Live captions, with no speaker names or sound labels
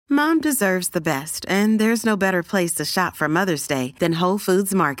Mom deserves the best, and there's no better place to shop for Mother's Day than Whole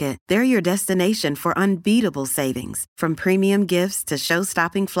Foods Market. They're your destination for unbeatable savings, from premium gifts to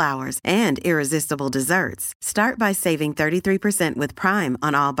show-stopping flowers and irresistible desserts. Start by saving 33% with Prime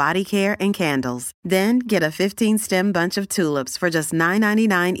on all body care and candles. Then get a 15-stem bunch of tulips for just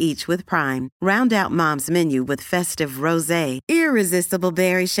 $9.99 each with Prime. Round out Mom's menu with festive rosé, irresistible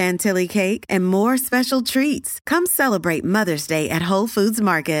berry chantilly cake, and more special treats. Come celebrate Mother's Day at Whole Foods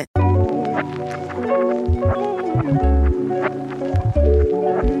Market.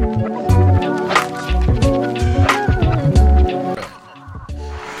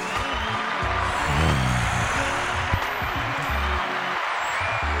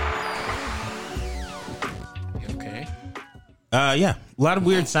 Yeah, a lot of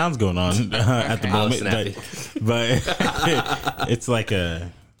weird sounds going on at the moment, but it's like a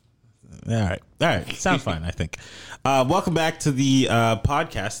all right, sounds fine. I think. Welcome back to the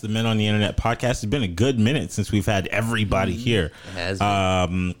podcast, the Men on the Internet podcast. It's been a good minute since we've had everybody here. It has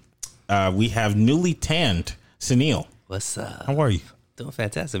been. We have newly tanned Sunil. What's up? How are you? Doing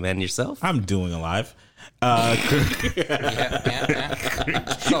fantastic, man. Yourself? I'm doing alive. That's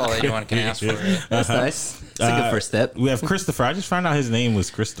all anyone can ask for. That's nice. It's a good first step. We have Christopher. I just found out his name was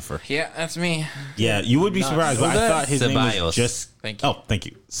Christopher. Yeah, that's me. Yeah, you would be surprised, but I thought his name was just... Thank you. Oh, thank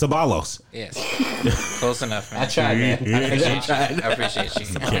you. Sabalos. Yes. Close enough, man. I tried, man. I appreciate you.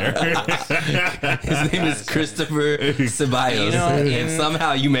 His name is Christopher Ceballos. You know, and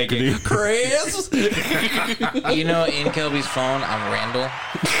somehow you make it Chris. You know, in Kelby's phone, I'm Randall.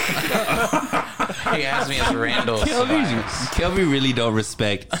 He has me as Randall. Kelby really don't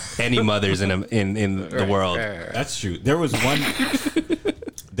respect any mothers in the world. That's true. There was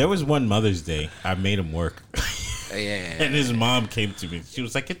one Mother's Day. I made him work. Yeah. And his mom came to me. She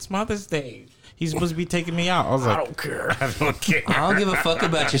was like, "It's Mother's Day. He's supposed to be taking me out." I was like, "I don't care. I don't care. I don't give a fuck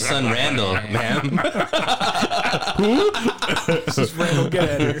about your son Randall, ma'am." This is Randall. Get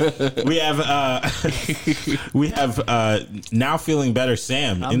at her. We have now feeling better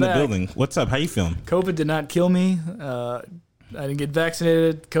Sam I'm in back. the building. What's up? How you feeling? COVID did not kill me. I didn't get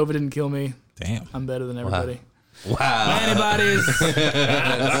vaccinated. COVID didn't kill me. Damn. I'm better than everybody. Wow. Antibodies. Sam's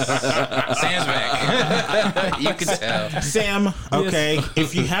back. You can tell. Sam, okay,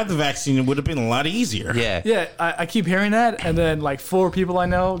 if you had the vaccine, it would have been a lot easier. Yeah. Yeah, I keep hearing that, and then like 4 people I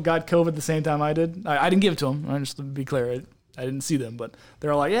know got COVID the same time I did. I didn't give it to them. Just to be clear, I didn't see them, but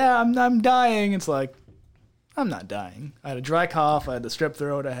they're all like, "Yeah, I'm dying." It's like, I'm not dying. I had a dry cough. I had the strep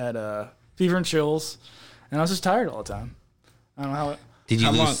throat. I had fever and chills, and I was just tired all the time. I don't know how. Did you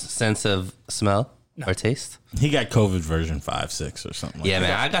How lose long- sense of smell or taste? He got COVID version 5, 6 or something like Yeah,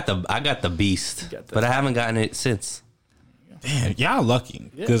 that. man. I got the beast, got the- but I haven't gotten it since. Damn, y'all lucky.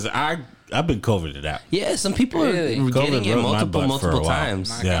 Because I've been COVIDed out. Yeah, some people Really? are getting COVID it rode my butt for a multiple while. times.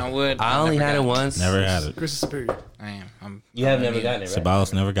 Knock Yeah. on wood. I only never had it got once. Never had it. Chris is superior. I am. You have never gotten it, right?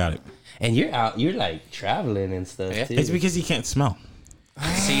 Sabalos never got it. And you're out. You're like traveling and stuff Yeah. too. It's because he can't smell.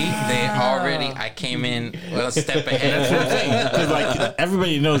 See, I came in a step ahead. Because like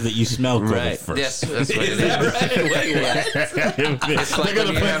everybody knows that you smell COVID Right. first. That's what it is. Wait, what? It's like when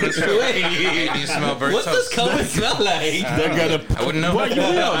you have a stroke and you smell burnt What does toast. COVID smell like? They're gonna. I wouldn't know. Well, you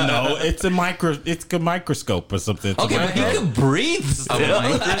don't know. It's a microscope or something. It's Okay, a but you can breathe still.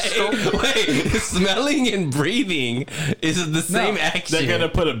 microscope? Like, wait, smelling and breathing is the same action. They're gonna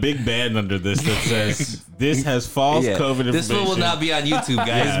put a big band under this that says this has false Yeah. COVID information. This one will not be on YouTube, guys.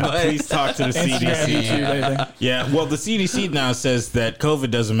 Yeah, but please talk to the Instagram, CDC. YouTube, anything. Yeah, well, the CDC now says that COVID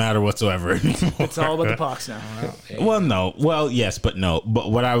doesn't matter whatsoever anymore. It's all about the pox now. Well, no. Well, yes, but no.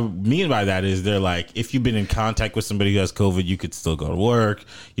 But what I mean by that is they're like, if you've been in contact with somebody who has COVID, you could still go to work.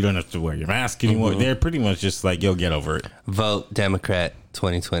 You don't have to wear your mask anymore. They're pretty much just like, yo, get over it. vote Democrat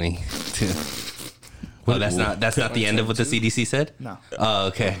 2022. Well, that's not the end of what the CDC said. No. Oh,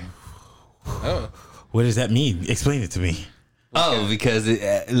 okay. Oh, What does that mean? Explain it to me. Oh, because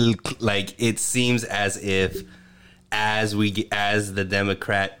it seems as if as the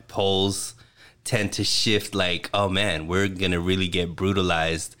Democrat polls tend to shift, like, oh man, we're gonna really get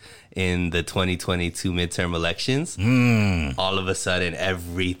brutalized in the 2022 midterm elections. All of a sudden,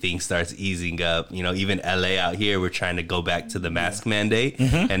 everything starts easing up. You know, even LA out here, we're trying to go back to the mask mandate,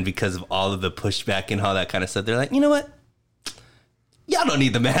 and because of all of the pushback and all that kind of stuff, they're like, you know what? Y'all don't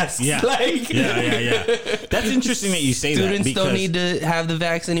need the masks. Yeah. Like, Yeah. That's interesting that you say that. students Because don't need to have the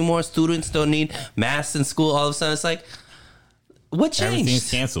vax anymore. Students don't need masks in school. All of a sudden, it's like, what everything's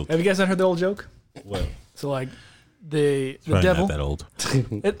changed? canceled. Have you guys not heard the old joke? Well, So like the probably devil. not that old.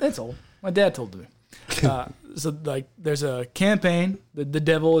 It's old. My dad told me. So like, there's a campaign. The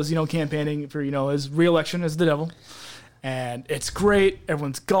devil is campaigning for his re-election as the devil, And it's great.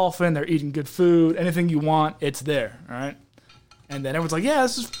 Everyone's golfing. They're eating good food. Anything you want, it's there. All right. And then everyone's like, yeah,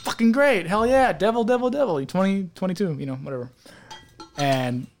 this is fucking great. Hell yeah. Devil. 2022, whatever.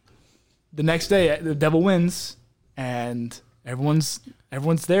 And the next day, the devil wins. And everyone's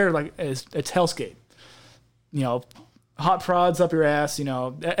there. Like, it's Hellscape. Hot prods up your ass.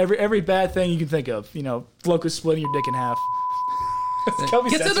 Every bad thing you can think of. Locust splitting your dick in half.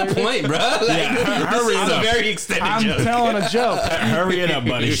 Get to the point, bro. Hurry up. A very extended I'm joke. telling a joke. Hurry it up,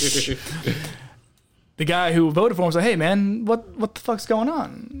 buddy. The guy who voted for him was like, "Hey, man, what the fuck's going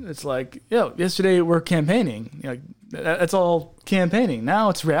on?" It's like, yesterday we're campaigning. That's all campaigning. Now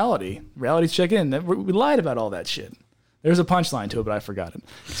it's reality. Reality's check in. We lied about all that shit. There's a punchline to it, but I forgot it.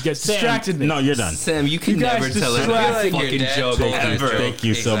 You guys distracted me. No, you're done. Sam, you can guys never tell a distracted fucking your dad joke told you ever. a joke. Thank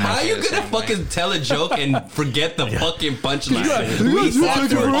you so much. How you gonna fucking tell a joke and forget the fucking punchline? We you fought took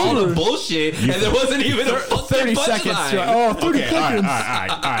through it all the over. bullshit, and there wasn't even a fucking 30 seconds. punchline. 30 Okay, all seconds.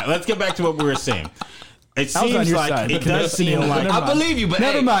 right. Let's get back to what we were saying. It I was on seems your like side. it does seem Never like mind. I believe you, but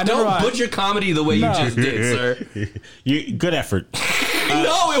Never hey, mind, never don't mind. butcher comedy the way you just did, sir. good effort.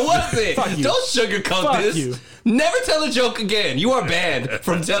 No, it wasn't. Fuck you. Don't sugarcoat Fuck this. you. Never tell a joke again. You are banned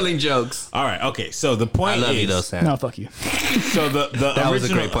from telling jokes. All right, okay. So the point I love is, you though, Sam. No, fuck you. so the That was a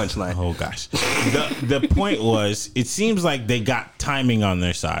original- great punchline. Oh gosh, the point was, it seems like they got timing on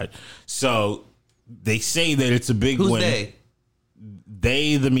their side. So they say that it's a big Who's win. they?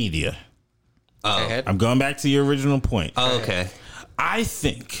 They, the media. Oh, I'm going back to your original point. oh okay. I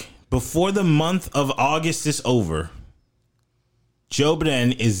think before the month of August is over, Joe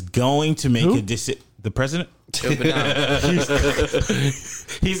Biden is going to make a decision. The president?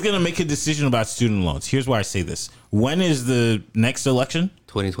 He's going to make a decision about student loans. Here's why I say this. When is the next election?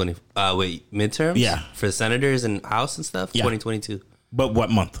 2020. Wait, midterms? Yeah. For the senators and House and stuff? Yeah. 2022. But what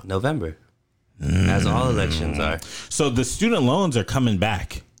month? November. As all elections are. So the student loans are coming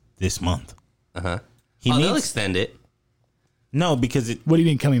back this month. Uh-huh. He They'll needs extend it. no, because What do you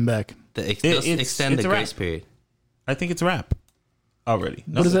mean coming back? They'll it's- extend it's the a grace wrap. period. I think it's a wrap already.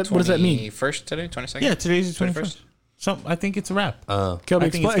 No. What does that mean? 21st today, 22nd? Yeah, today's the 21st. 21st? So I think it's a wrap. Kelby, I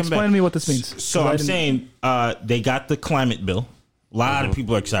think it's coming explain back. to me what this means. So 'Cause I I'm didn't- saying they got the climate bill. A lot of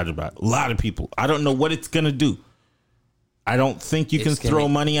people are excited about it. A lot of people. I don't know what it's going to do. I don't think you can It's gonna- throw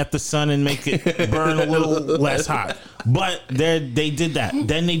money at the sun and make it burn a little less hot. But they did that.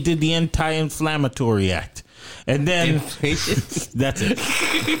 Then they did the Anti-Inflammatory Act. And then that's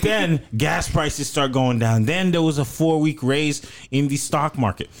it. Then gas prices start going down. Then there was a 4-week raise in the stock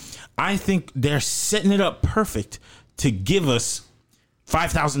market. I think they're setting it up perfect to give us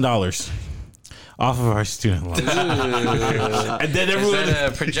 $5,000 off of our student loans. And then Is everyone,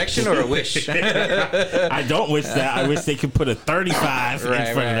 that a projection or a wish? I don't wish that. I wish they could put a 35 in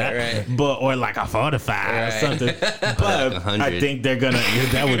Right, front of that, right. but or like a 45 or Right. something. But I 100. think they're gonna.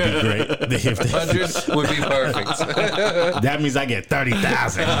 That would be great. If they- 100 would be perfect. that means I get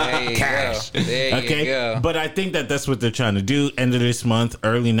 30,000 There you cash. go. There you Okay, go. but I think that's what they're trying to do. End of this month,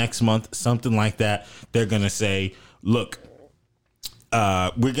 early next month, something like that. They're gonna say, "Look,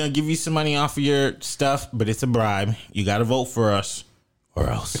 we're gonna give you some money off of your stuff, but it's a bribe. You got to vote for us, or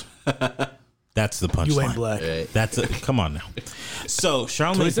else." That's the punchline. You ain't black. That's a, come on now. So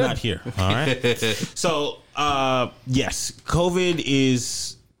Charlamagne's not here. All right. So yes, COVID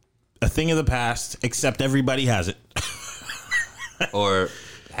is a thing of the past. Except everybody has it. Or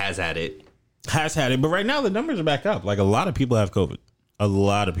has had it. Has had it, but right now the numbers are back up. Like a lot of people have COVID. A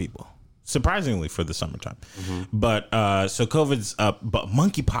lot of people, surprisingly for the summertime. But so COVID's up, but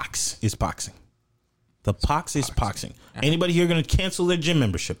monkeypox is poxing. The pox is poxing. Anybody here going to cancel their gym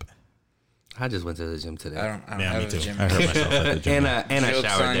membership? I just went to the gym today. I don't Yeah, me have too. a gym. I hurt myself at the gym. And I Joke's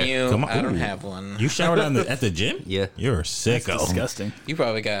showered on there. you. Come on. I don't Ooh. have one. You showered at the gym? Yeah. You're a sicko. Disgusting. You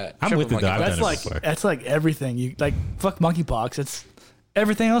probably got. I'm triple with it, though. I've monkeypox. done That's it like before. that's like everything. You like fuck monkeypox. It's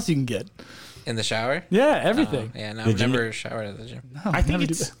everything else you can get. in the shower. Yeah, everything. Yeah, no, The I've gym- never showered at the gym. No, I think never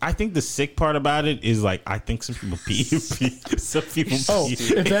do it's. that. I think the sick part about it is like I think some people pee. Some people Oh, pee.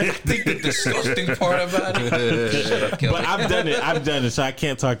 if that, I think the disgusting part about it. Shut up, Kelly. But I've done it, so I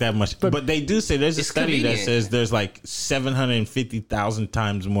can't talk that much. But they do say there's a It's study that convenient. says there's like 750,000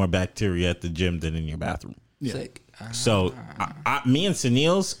 times more bacteria at the gym than in your bathroom. Sick. So me and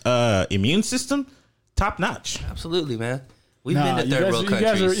Sunil's immune system, top notch. Absolutely, man. We've nah, been to you third guys, world you guys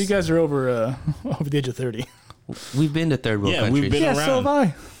countries. are you guys are over over the age of 30. We've been to third world Yeah, countries. we've been Yeah, so around. have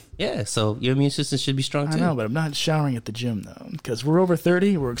I. Yeah, so your immune system should be strong I too. know, but I'm not showering at the gym though, because we're over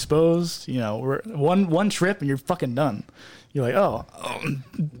 30. We're exposed. You know, we're one trip and you're fucking done. You're like, oh,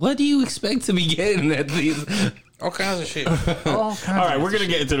 What do you expect to be getting at these? All kinds of shit. All kinds All right, we're gonna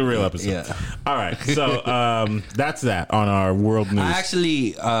get into the real episode. Yeah. All right, so that's that on our world news. I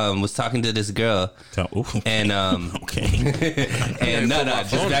actually was talking to this girl, and okay, and no,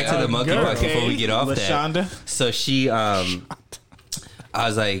 just back to the monkeypox before we get off LaShonda. that. So she, I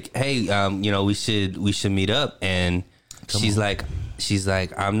was like, hey, you know, we should meet up, and she's like,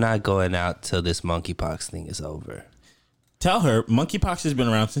 I'm not going out till this monkeypox thing is over. Tell her monkeypox has been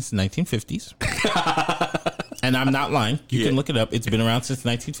around since the 1950s. And I'm not lying. You can look it up. It's been around since the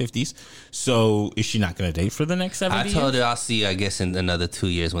 1950s. So is she not going to date for the next 70 years? I told her I'll see you, I guess, in another 2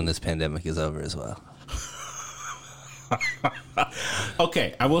 years when this pandemic is over as well.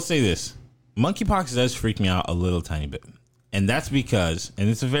 Okay, I will say this. Monkeypox does freak me out a little tiny bit. And that's because, and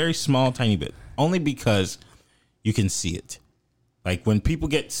it's a very small tiny bit, only because you can see it. Like when people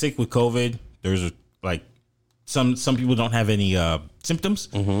get sick with COVID, there's like some people don't have any symptoms.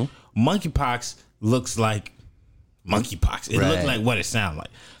 Monkeypox looks like monkeypox. It looked like what it sounded like.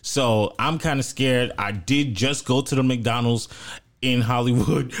 So I'm kind of scared. I did just go to the McDonald's in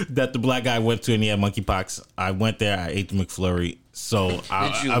Hollywood that the black guy went to, and he had monkeypox. I went there. I ate the McFlurry. So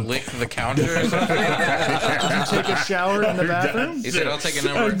Did you lick the counter or something? Did you take a shower in the bathroom? He said, I'll take a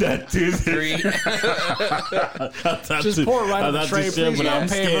number that dude. 3. Just pour it right on the tray, please. But I'm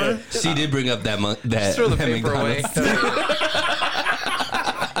paper. scared. She did bring up that Just throw the paper away.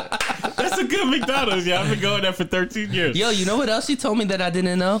 That's a good McDonald's. Yeah, I've been going there for 13 years. Yo, you know what else she told me that I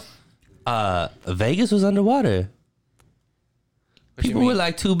didn't know? Vegas was underwater. People were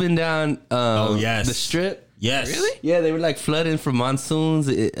like tubing down the strip. Yes. Really? Yeah, they were like flooding from monsoons.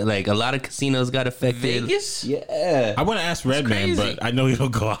 Like a lot of casinos got affected. Vegas? Yeah. I want to ask Redman, crazy. but I know he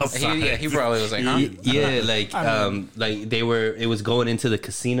don't go outside. He probably was like, huh? Yeah, like they were. It was going into the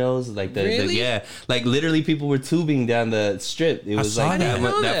casinos, like Really? like literally people were tubing down the strip. It was saw like that. that, I didn't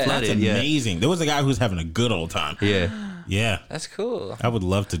know that that. flooded. That's Yeah, amazing. There was a guy who's having a good old time. yeah. Yeah. That's cool. I would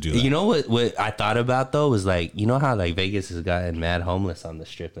love to do that. You know what I thought about though was like, you know how like Vegas has gotten mad homeless on the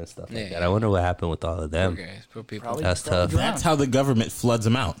strip and stuff like Yeah. that. I wonder what happened with all of them. Okay, poor people. Probably- That's tough. That's how the government floods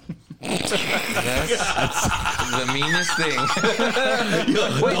them out. That's the meanest thing.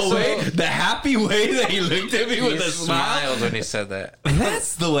 The happy way that he looked at me He with a smile. smiled when he said that.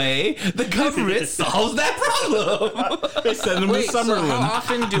 That's the way the government solves that problem. They send them Wait, to so how Summerlin.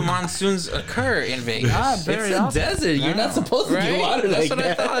 often do monsoons occur in Vegas? Very It's a often. desert. You're not supposed to Right? get water That's like what I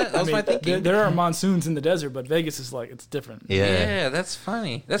that. thought. That was my thinking. There are monsoons in the desert, but Vegas is like, it's different. Yeah. That's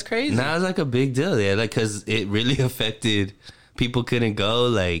funny. That's crazy. Now it's like a big deal. Yeah, like because it really affected. People couldn't go.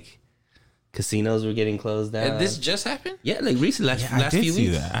 Like casinos were getting closed down. This just happened? Yeah, like recently, last few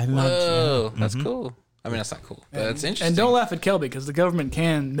weeks. I Whoa, that's cool. I mean, that's not cool, but that's interesting. And don't laugh at Kelby because the government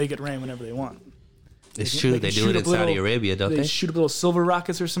can make it rain whenever they want. It's true. They do shoot it in up little- Saudi Arabia, don't They they? shoot up little silver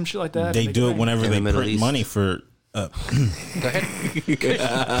rockets or some shit like that. They and make do it rain. whenever In they the Middle print East. money for. Go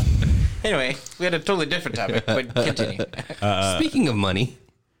ahead. Anyway, we had a totally different topic, but continue. Speaking of money,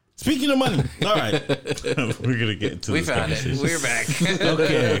 Speaking of money, all right, we're gonna get into We this found it. conversation. We're back.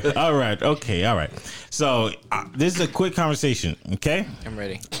 Okay, all right. So this is a quick conversation. Okay, I'm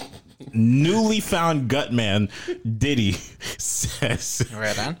ready. newly found gut man Diddy says.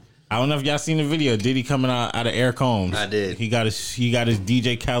 Right on. I don't know if y'all seen the video. Diddy coming out of Air Combs. I did. He got his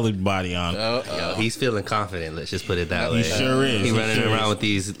DJ Khaled body on. yo, he's feeling confident. Let's just put it that way. He sure is. He He running sure around is. with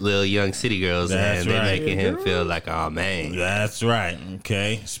these little young city girls, That's and they're right. making him feel like, oh man. That's right.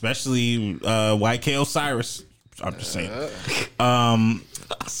 Okay, especially YK Osiris. I'm just saying.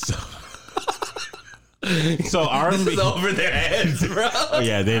 So R&B. This is over their heads, bro. Oh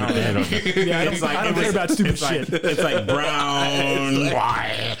yeah, they don't. Yeah, I don't care about stupid shit. It's like brown,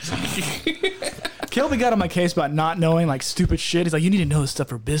 white. Kelby got on my case about not knowing like stupid shit. He's like, you need to know this stuff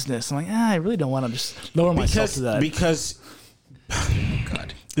for business. I'm like, I really don't want to just lower myself to that. Because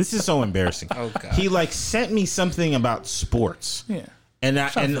God. this is so embarrassing. Oh, God. He like sent me something about sports. Yeah.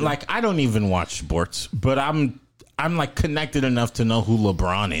 And like I don't even watch sports, but I'm like connected enough to know who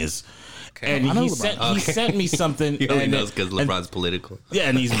LeBron is. And I know he LeBron. sent me something. He only and knows because LeBron's political. Yeah,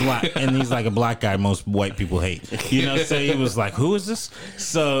 and he's black, and he's like a black guy most white people hate. You know, so he was like, "Who is this?"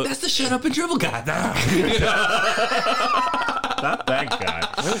 So That's the shut up and dribble guy. not that guy.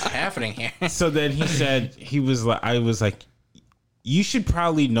 What is happening here? So then he said, I was like, you should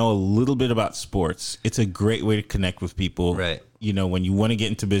probably know a little bit about sports. It's a great way to connect with people. Right. You know, when you want to get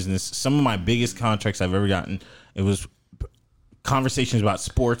into business, some of my biggest contracts I've ever gotten, it was conversations about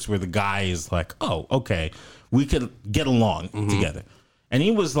sports where the guy is like, oh, okay, we could get along together. And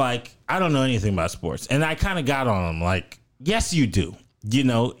he was like, I don't know anything about sports. And I kind of got on him like, yes, you do. You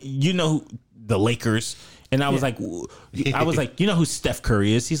know the Lakers. And I was like, you know who Steph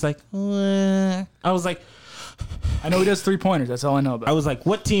Curry is? He's like, I was like, I know he does 3-pointers. That's all I know about. I was like,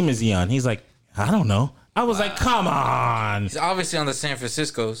 what team is he on? He's like, I don't know. I was like, come on. He's obviously on the San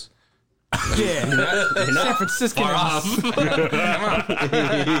Francisco's. Yeah, San Francisco. That's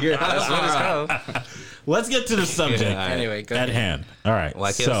what it's called. Let's get to the subject Anyway, go at ahead. hand. All right.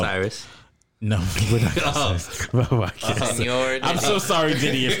 YK so, Osiris. No, we're not gonna say- Senor, I'm so sorry,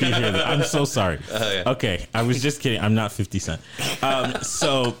 Diddy, if you hear that. I'm so sorry. Okay, I was just kidding. I'm not 50 Cent.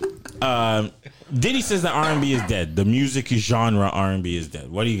 Diddy says that R&B is dead. The music genre R&B is dead.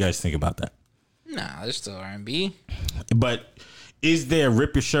 What do you guys think about that? Nah, there's still R&B. But is there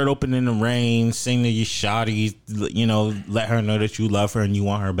rip your shirt open in the rain, sing to your shawty, let her know that you love her and you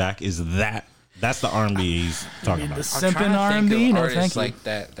want her back? That's the R&B he's talking about? The simping R&B? No, thank you. like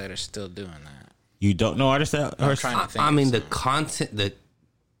that are still doing that. You don't know artists that I'm are... trying to think. I mean, the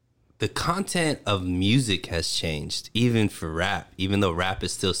content of music has changed, even for rap. Even though rap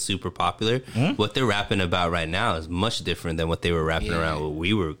is still super popular, what they're rapping about right now is much different than what they were rapping around when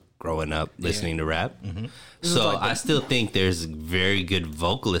we were growing up listening to rap. So I still think there's very good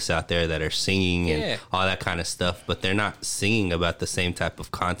vocalists out there that are singing and all that kind of stuff, but they're not singing about the same type of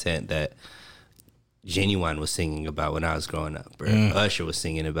content that Genuine was singing about when I was growing up, or Usher was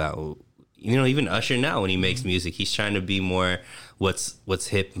singing about. Even Usher now, when he makes music, he's trying to be more what's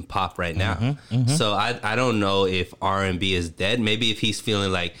hip and pop right now. So I don't know if R&B is dead. Maybe if he's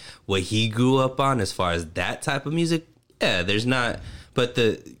feeling like what he grew up on as far as that type of music, there's not. But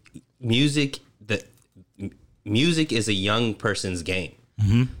the music is a young person's game.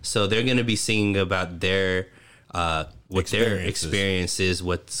 So they're going to be singing about their experiences,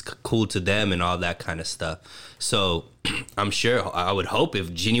 what's cool to them, and all that kind of stuff. So I'm sure, I would hope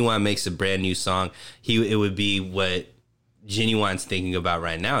if Genuine makes a brand new song, it would be what Genuine's thinking about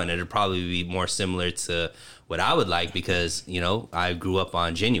right now, and it'd probably be more similar to what I would like because I grew up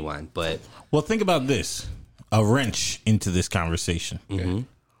on Genuine. But well, think about this: a wrench into this conversation.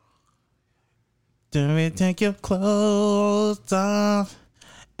 Do we take your clothes off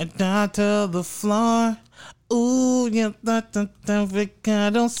and down to the floor? Ooh, I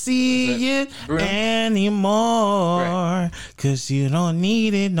don't see it anymore, cause you don't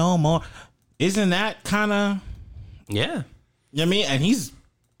need it no more. Isn't that kind of? yeah, You know what I mean? And he's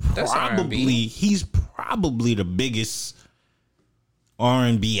R&B. probably the biggest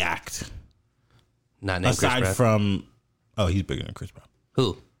R&B act not named Chris aside Brown. from. Oh, he's bigger than Chris Brown.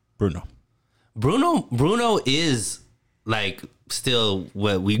 Who? Bruno. Bruno is like still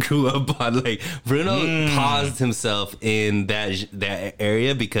what we grew up on. Like Bruno paused himself in that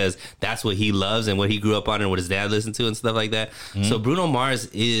area because that's what he loves and what he grew up on and what his dad listened to and stuff like that. So Bruno Mars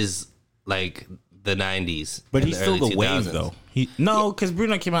is like the 90s, But and he's the still early the wave 2000s. though. Because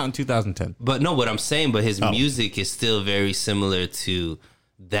Bruno came out in 2010. But no, what I'm saying, but his Oh. music is still very similar to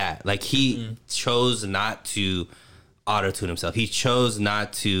that. Like he chose not to auto-tune himself. He chose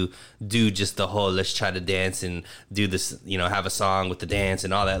not to do just the whole let's try to dance and do this, have a song with the dance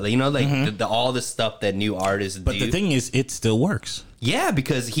and all that. All the stuff that new artists But do. the thing is, it still works. Yeah,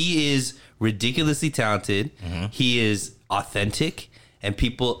 because he is ridiculously talented. He is authentic, and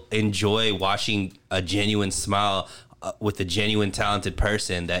people enjoy watching a genuine smile with a genuine talented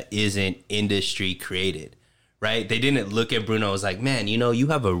person that isn't industry created. Right? They didn't look at Bruno as like, man, you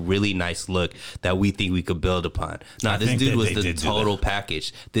have a really nice look that we think we could build upon. No, this think dude that was they the did do total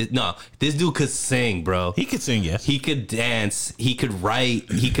package. This dude could sing, bro. He could sing, yes. He could dance. He could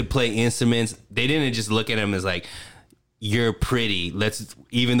write. He could play instruments. They didn't just look at him as like, you're pretty.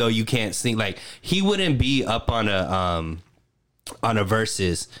 Even though you can't sing, like he wouldn't be up on a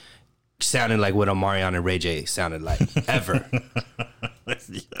versus sounding like what Omarion and Ray J sounded like ever.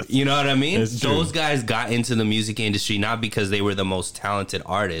 You know what I mean? It's true. Those guys got into the music industry not because they were the most talented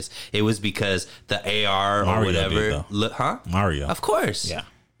artists. It was because the AR Mario or whatever. did, though. Mario. Of course. Yeah.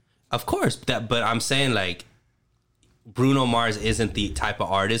 Of course. But I'm saying like Bruno Mars isn't the type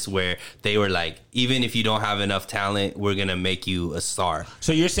of artist where they were like, even if you don't have enough talent, we're going to make you a star.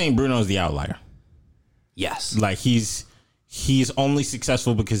 So you're saying Bruno's the outlier? Yes. Like he's only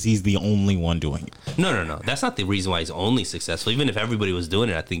successful because he's the only one doing it. No. That's not the reason why he's only successful. Even if everybody was doing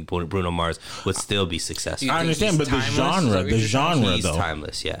it, I think Bruno Mars would still be successful. You I think understand, he's but timeless? Is that what the you're saying? genre He's though.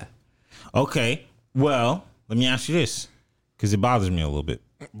 timeless, yeah. Okay. Well, let me ask you this, because it bothers me a little bit.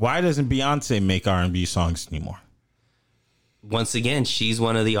 Why doesn't Beyonce make R&B songs anymore? Once again, she's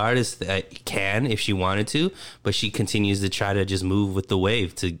one of the artists that can if she wanted to, but she continues to try to just move with the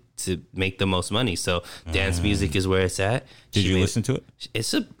wave to make the most money. So dance music is where it's at. Did you listen to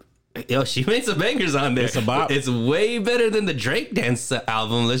it? She made some bangers on there. It's a bop. It's way better than the Drake dance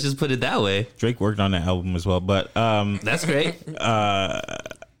album. Let's just put it that way. Drake worked on that album as well, but That's great.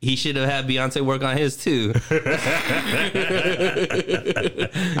 he should have had Beyonce work on his too. I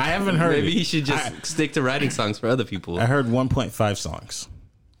haven't heard. Maybe it. he should just stick to writing songs for other people. I heard 1.5 songs.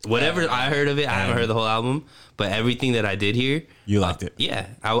 Whatever I heard of it, I haven't heard the whole album, but everything that I did hear, You liked it. yeah,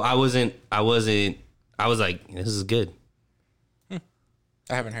 I was like, this is good.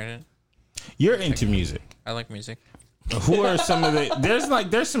 I haven't heard it. You're into music. I like music. Who are some of the?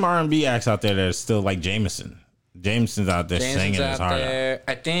 There's some R&B acts out there that are still like Jameson's out there singing his heart out.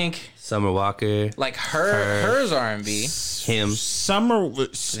 I think Summer Walker, like hers R&B. him. Summer.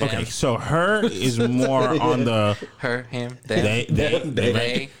 Okay, so her is more on the Her, him, them. they.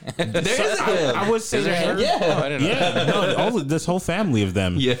 They. I would say Is there him? her. Oh, I didn't know. Yeah, no, this whole family of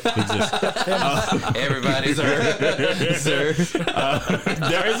them. Yeah. It's just, Everybody's her. Sir.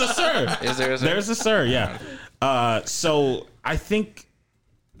 there is a sir. Is there a sir? There's a sir. Yeah. So I think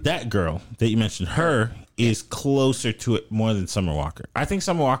that girl that you mentioned, her is closer to it more than Summer Walker. I think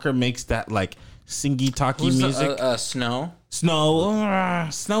Summer Walker makes that like singy talky Who's music. Snow? Snow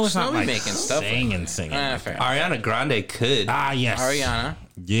is Snow not be like making stuff singing. Fair. Ariana Grande could. Yes. Ariana,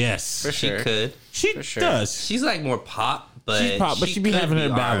 Yes. for She sure. could. She For sure. does. She's like more pop, but She's pop, but she be could having her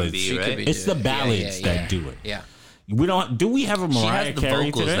ballads. R&B, She right? could be It's the Yeah, ballads yeah. that do it. Yeah. We don't. Do we have a She Mariah has the Carey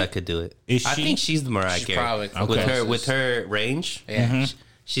vocals today? that could do it. Is I she? think she's the Mariah She's Carey. probably Okay. With her range. Yeah.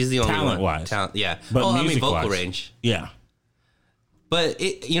 She's the only Talent-wise. one. Yeah. But I mean music-wise. vocal range. Yeah. But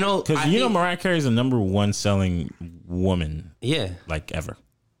Because I think- Mariah Carey is the number one selling woman Yeah. like ever.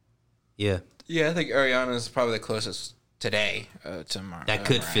 Yeah. Yeah, I think Ariana is probably the closest today to Mariah. That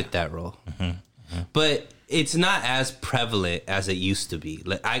could fit that role. But it's not as prevalent as it used to be.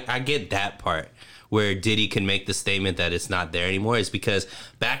 Like I get that part where Diddy can make the statement that it's not there anymore. It's because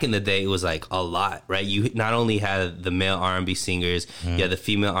back in the day it was like a lot, right? You not only had the male R&B singers, you had the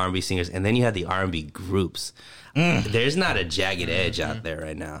female R&B singers, and then you had the R&B groups. There's not a Jagged Edge out there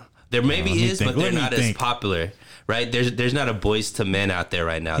right now. There maybe is, but they're not as popular, right? There's not a Boys to Men out there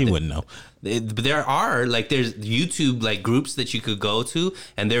right now. He wouldn't know. But there are there's YouTube like groups that you could go to,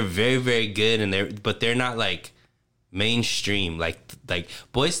 and they're very very good, and they're not like mainstream like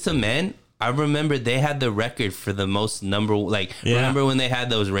Boys to Men. I remember they had the record for the most remember when they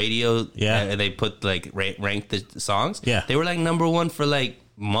had those radio and they put like ranked the songs. They were like number one for like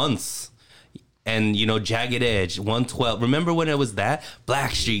months. And Jagged Edge 112. Remember when it was that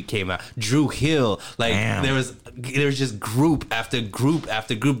Blackstreet came out, Drew Hill, like Damn. there was just group after group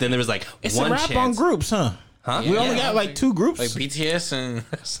after group. Then there was like It's one a rap chance. on groups, huh? We only got like two groups. Like BTS and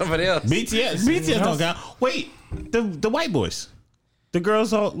somebody else. BTS don't count. Wait, the white boys, the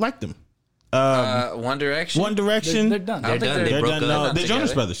girls all like them. One Direction. One Direction. They're done. They're done. They They're broke done. up. No, the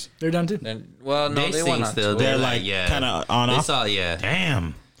Jonas together. Brothers. They're done too. Well, no, They they went sing on still. tour. They're like kinda on They off. saw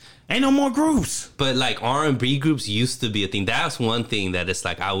Damn. Ain't no more groups. But like R&B groups used to be a thing. That's one thing that it's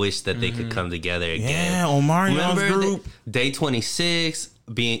like I wish that they could come together again. Yeah, Omarion's Remember group. Day 26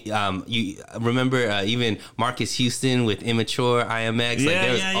 being you remember even Marcus Houston with Immature, IMX, like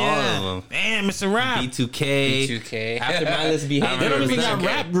there was all of them. Damn, it's a rap. B2K. B2K. After Mindless Behavior. They don't even got B2K.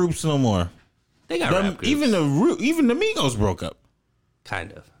 rap groups no more. They got rap groups. Even the Migos broke up.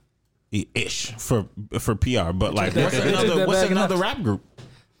 kind of. Ish for PR, but like They what's took that back another enough. rap group?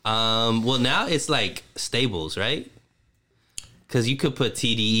 Well, now it's like stables, right? Because you could put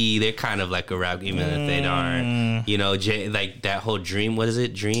TDE. They're kind of like a rap, even if they aren't. Like that whole Dream. What is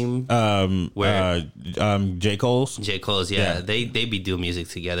it? Dream. Where J. Cole's J. Cole's. Yeah. They be doing music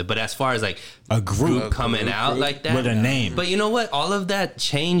together. But as far as like a group coming out like that with a name. But you know what? All of that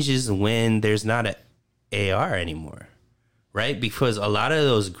changes when there's not a AR anymore, right? Because a lot of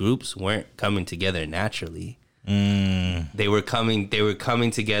those groups weren't coming together naturally. They were coming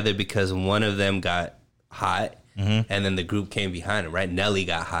together because one of them got hot, and then the group came behind him, right? Nelly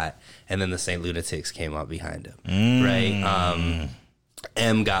got hot, and then the Saint Lunatics came out behind him, right?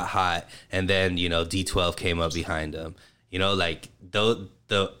 M got hot, and then D12 came up behind him. Like the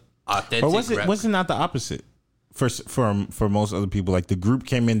authentic. Or was it not the opposite? For most other people, like the group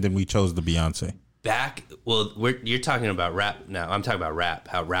came in, then we chose the Beyonce. You're talking about rap now. I'm talking about rap.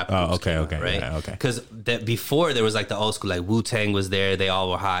 How rap? Oh, groups came out, okay, right? yeah, okay. Because before there was like the old school, like Wu-Tang was there. They all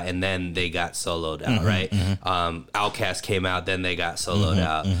were hot, and then they got soloed out, right? Outkast came out, then they got soloed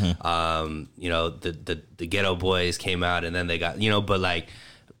out. The Ghetto Boys came out, and then they got but like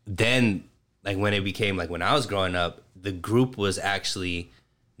then like when it became like when I was growing up, the group was actually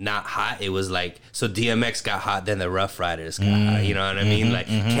not hot. It was like, so DMX got hot, then the Rough Riders got hot. You know what I mean? Like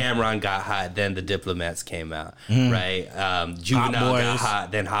Cameron got hot, then the Diplomats came out, right? Juvenile got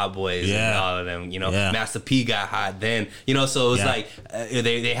hot, then Hot Boys, and all of them. Master P got hot, then so it was like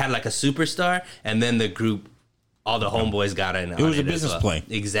they had like a superstar, and then the group all the homeboys got in. It was a business play.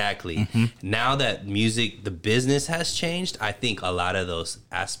 Exactly. Now that music, the business has changed, I think a lot of those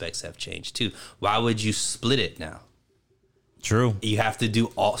aspects have changed too. Why would you split it now? True. You have to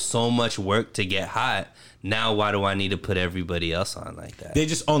do so much work to get hot. Now, why do I need to put everybody else on like that? They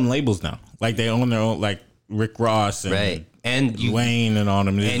just own labels now. Like they own their own, like Rick Ross and Right. And Wayne and all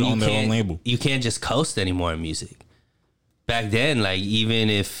them. They just own their own label. You can't just coast anymore in music. Back then, like even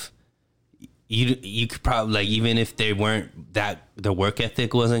if you could probably like even if they weren't that the work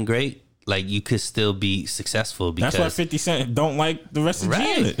ethic wasn't great, like you could still be successful because That's why 50 Cent don't like the rest of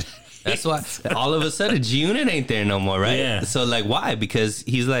G-Unit. That's why all of a sudden G-Unit ain't there no more, right? Yeah. So like why? Because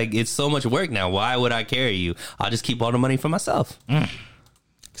he's like, it's so much work now. Why would I carry you? I'll just keep all the money for myself.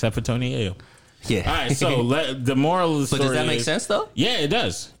 Except for Tony Ayo. Yeah. All right, so the moral of the But story does that make is- sense though? Yeah, it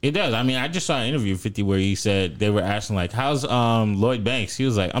does. It does. I mean, I just saw an interview with 50 where he said they were asking like, "How's Lloyd Banks?" He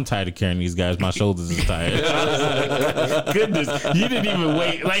was like, "I'm tired of carrying these guys. My shoulders is tired." Goodness, you didn't even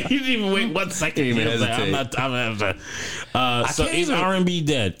wait. Like you didn't even wait 1 second. He was like, I'm not. So is R&B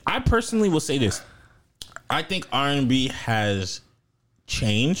dead? I personally will say this. I think R&B has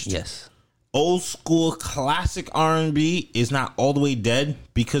changed. Yes. Old school classic R&B is not all the way dead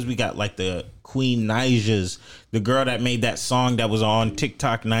because we got like the Queen Naijas, the girl that made that song that was on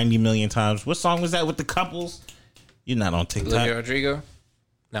TikTok 90 million times. What song was that with the couples? You're not on TikTok. Olivia Rodrigo?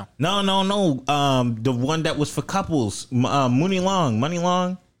 No. No. The one that was for couples. Money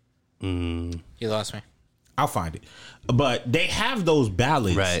Long. You lost me. I'll find it. But they have those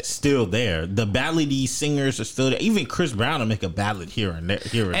ballads still there. The ballady singers are still there. Even Chris Brown will make a ballad here and there.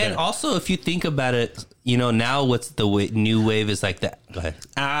 And also, if you think about it, you know, now what's the new wave is like that. Go ahead.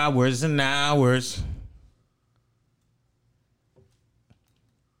 Hours and hours.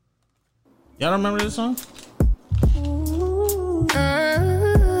 Y'all don't remember this song?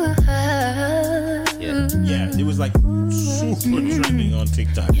 Yeah, it was like super trending on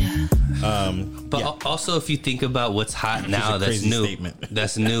TikTok. But also, if you think about what's hot now, that's crazy new. statement.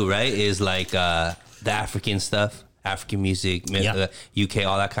 That's new, right? Is like the African stuff, African music, UK,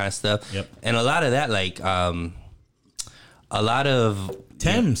 all that kind of stuff. Yep. And a lot of that, like a lot of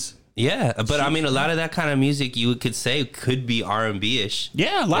Thames. Yeah, but I mean, a lot of that kind of music you could say could be R&B ish.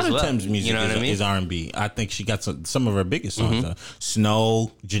 Yeah, a lot of well. Thames music You know what I mean? is R&B. I think she got some of her biggest songs.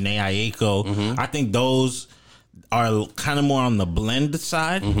 Snow, Janae Aiko. I think those are kind of more on the blend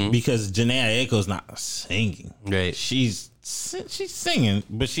side because Janae Aiko's not singing. Right. She's singing,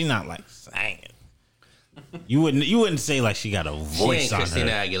 but she's not like singing. You wouldn't say like she got a She voice ain't on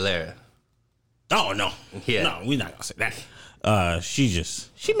Christina her. Aguilera. Oh no, Yeah. no, we're not gonna say that.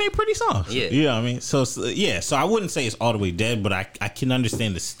 She made pretty songs. Yeah. You know what I mean? So I wouldn't say it's all the way dead, but I can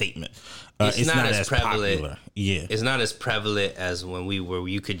understand the statement. It's not as prevalent. popular. Yeah. It's not as prevalent as when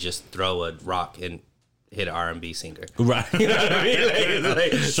you could just throw a rock and hit an R&B singer. Right. You know what I mean?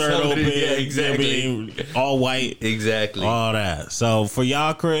 Like, shirt open. Yeah, exactly. I mean, all white. Exactly. All that. So for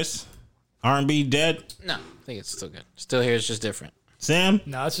y'all, Chris, R&B dead? No, I think it's still good. Still here, it's just different. Sam?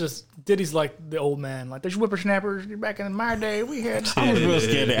 No, it's just Diddy's like the old man. Like there's whippersnappers. Back in my day, we had. I was real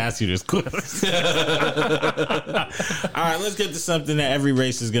scared to ask you this question. All right, let's get to something that every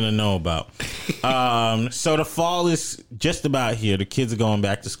race is going to know about. So the fall is just about here. The kids are going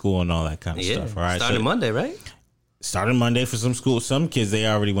back to school and all that kind of stuff. All right, Starting Monday, right? Starting Monday for some school. Some kids, they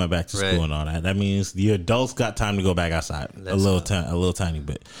already went back to school and all that. That means the adults got time to go back outside a little tiny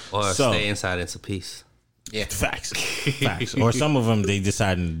bit. Or stay inside into peace. Yeah. Facts. Or some of them, they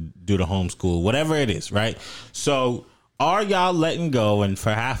decide to do the homeschool, whatever it is, right? So are y'all letting go, and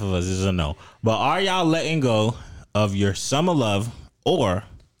for half of us is a no, but are y'all letting go of your summer love, or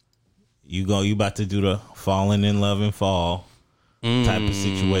you about to do the falling in love in fall type of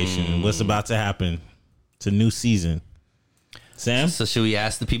situation? What's about to happen? It's a new season. Sam? So should we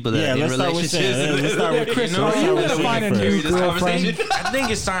ask the people that are in let's start with relationships? Sam. Let's start with Chris. No, Let's you start with gotta Sam find a first. new This girlfriend. conversation? I think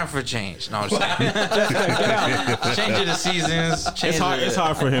it's time for change. No, I'm just kidding. Change of the seasons. Change It's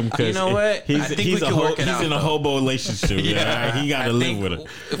hard for him because You know what? I think we can work it he's out, in a though. hobo relationship. Yeah, he got to I live think with it.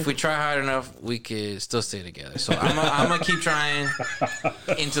 If we try hard enough, we could still stay together. So I'm gonna keep trying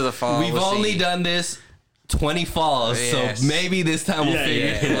into the fall. We've We'll only see. done this 20 falls, Yes. so maybe this time we'll figure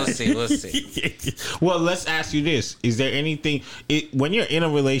Yeah, it out. we'll see. Well, let's ask you this: is there anything when you're in a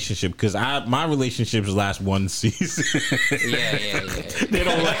relationship? Because my relationships last one season. Yeah. They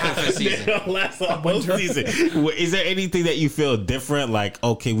don't Half a last. They season. don't last a whole season. Is there anything that you feel different? Like,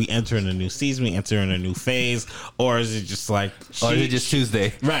 okay, we enter in a new season, we enter in a new phase, or is it just like, Or is it just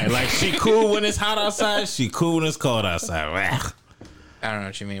Tuesday? right? Like she cool when it's hot outside, she cool when it's cold outside. I don't know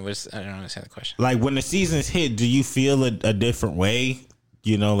what you mean. I don't understand the question. Like when the seasons hit, do you feel a different way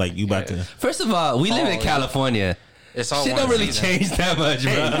You know, like you about to. First of all, we live in California. It's all Shit one don't really season. change that much,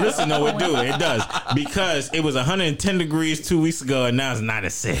 bro. Hey, listen, no, it do. It does. Because it was 110 degrees 2 weeks ago, and now it's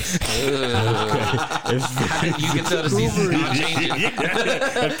 96. You can tell the season's not changing.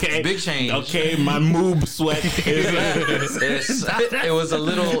 Okay. Big change. Okay, my moob sweat is It was a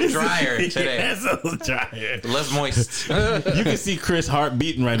little drier today. It's a little drier. Less moist. You can see Chris' heart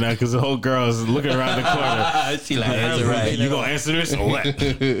beating right now because the whole girl is looking around the corner. She like, answer right. You gonna answer this or what?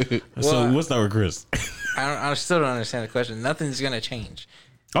 So Well, we'll start with Chris. I still don't understand the question. Nothing's gonna change.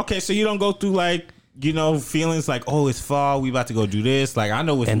 Okay, so you don't go through like, you know, feelings like, oh, it's fall, we about to go do this. Like I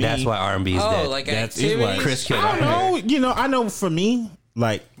know with And me, that's why R&B is dead. Like That's activities. why Chris killed I don't know. You know, I know for me,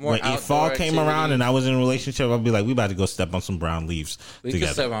 like More when if fall outdoor came around activities. and I was in a relationship, I'd be like, we about to go step on some brown leaves We can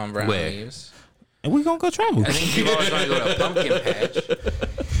together, step on brown Where? leaves. and we gonna go travel. I think people always want to go to a pumpkin patch.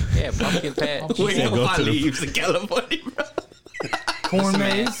 Yeah, pumpkin patch. We said know go my to the- leaves in California, bro. Corn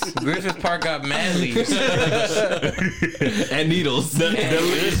maze. Griffith Park got mad leaves. And needles.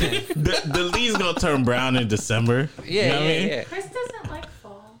 The leaves gonna turn brown in December. Yeah, You know what I mean? yeah. Chris doesn't like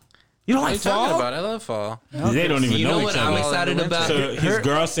fall. You don't What are like you talking fall? about? I love fall. They don't even You know know what each I'm other. excited about? So his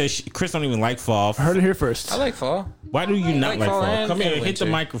girl says Chris don't even like fall. Heard it here first. I like fall. Why do you not like like fall fall? and- Come here, and hit the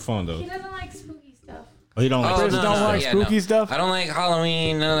winter. microphone though. He doesn't like spooky stuff. Oh, you don't like Chris fall? don't like spooky stuff? I don't like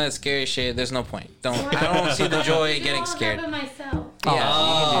Halloween. None of that scary shit. There's no point. I don't see the joy in getting scared. I myself. Yeah, you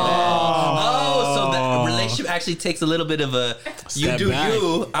can do that. Oh, so the relationship actually takes a little bit of a you Step do back.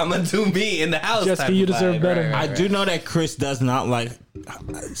 you, I'm gonna do me in the house. Jessica, type you of deserve vibe. better. I do know that Chris does not like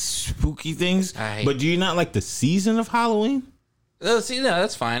spooky things, I hate- but do you not like the season of Halloween? No, see, no,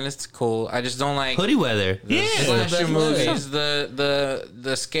 that's fine. It's cool. I just don't like Hoodie weather. the slasher movies,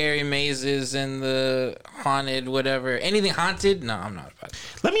 the scary mazes, and the haunted whatever. Anything haunted? No, I'm not about it.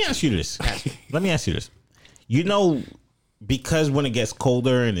 Let me ask you this. You know, because when it gets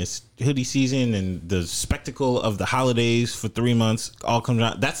colder and it's hoodie season and the spectacle of the holidays for 3 months all comes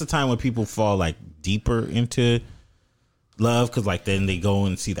out, that's the time when people fall like deeper into love because like then they go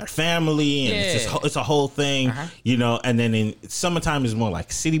and see their family and it's a whole thing, you know. And then in summertime is more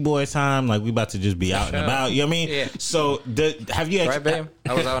like city boy time, like we about to just be out and about. You know what I mean? Yeah. So have you Right, babe?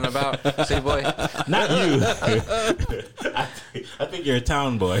 I was out and about. City boy. Not you. I think you're a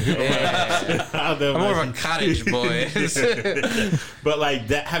town boy. I'm more of a cottage boy. But like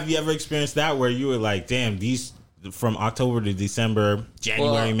that, have you ever experienced that where you were like, damn, these from October to December,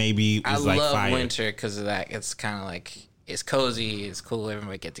 January Well, maybe I was like love fire. winter because of that. It's kind of like it's cozy, it's cool.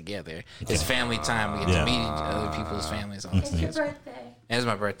 Everybody get together. It's family time. We get to meet other people's families. All It's that your stuff. birthday. And it's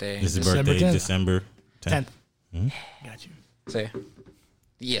my birthday. This is December birthday, 10th. December 10th. 10th. Got you. So,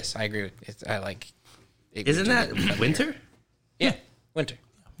 yes, I agree with it. I like. It Isn't that winter? Yeah, winter.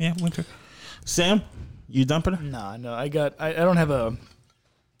 Yeah, winter. Sam, you dumping her? No, I don't have a,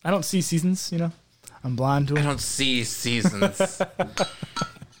 I don't see seasons, you know. I'm blind to I it. don't see seasons.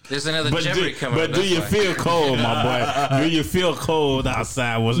 There's another Jeopardy coming. But up, do that's you why. feel cold, my boy? Do you feel cold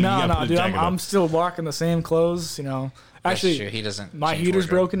outside? No, dude, I'm still rocking the same clothes, you know. That's Actually, true. He doesn't. my change heater's wardrobe.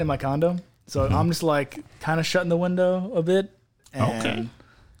 broken in my condo, so I'm just like kind of shutting the window a bit, and Okay.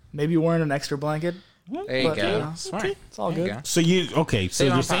 maybe wearing an extra blanket. There you But, go. yeah, Smart. It's all There you good. go. So you okay? So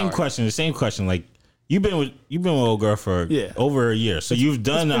Save on the same power. question. Like you've been with old girl for Yeah. over a year. So you've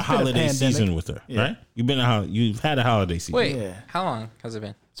done a been a holiday pandemic. season with her, Yeah. right? You've had a holiday season. Wait, Yeah. how long has it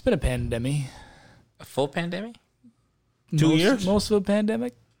been? It's been a pandemic. A full pandemic? 2 years? Most of a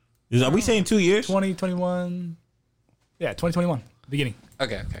pandemic. Are we saying 2 years? 2021. Yeah, 2021 beginning.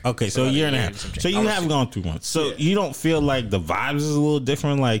 Okay. Okay, so a about year and a and half. some change. So you I was- have gone through one. So you don't feel like the vibes is a little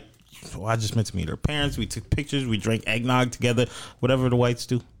different. Like, well, I just meant to meet her parents. We took pictures. We drank eggnog together. Whatever the whites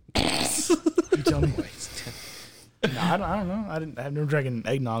do. You tell me. No, I don't know. I've never drank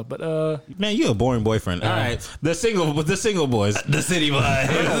eggnog, but Man, you a boring boyfriend. All right, the single boys. The city vibe.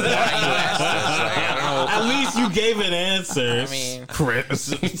 Why you asked us? Like, I don't know. At least you gave an answer. I mean- Chris,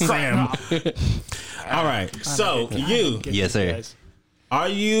 Sam. All right, so you Yes, sir. guys. are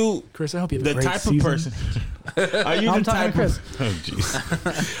you Chris, I hope you have the a great type season. of person? Are you I'm the talking type to of? Oh,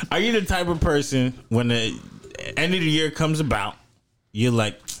 jeez. Are you the type of person when the end of the year comes about, you're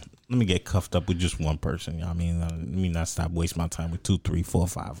like, let me get cuffed up with just one person. You know what I mean, let me not stop wasting my time with 2, 3, 4,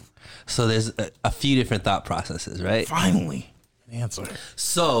 5. So there's a few different thought processes, right? Finally, an answer.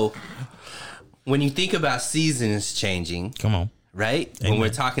 So when you think about seasons changing, Come on. right? When we're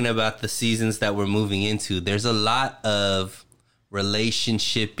talking about the seasons that we're moving into, there's a lot of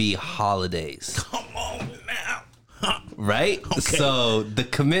relationshipy holidays, Come on now. right? So the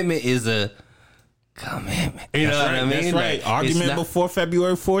commitment is a come in, man. You know what I mean? That's right. Like, Argument it's not- before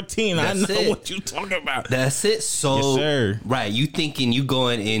February 14. I That's know it. what you talking about. That's it. So, Yes, sir. right, you thinking you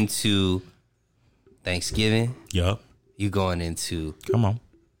going into Thanksgiving, Yup. you going into Come on.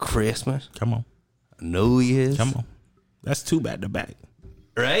 Christmas, Come on. New Year's, Come on. That's two back to back.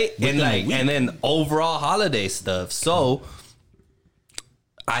 right? Within And a like, week. and then overall holiday stuff. So,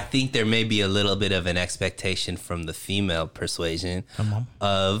 I think there may be a little bit of an expectation from the female persuasion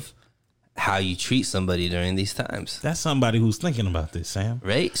of how you treat somebody during these times, That's somebody who's thinking about this, Sam.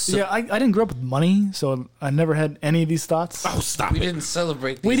 right? So, Yeah, I didn't grow up with money, so I never had any of these thoughts. Oh, stop We it. didn't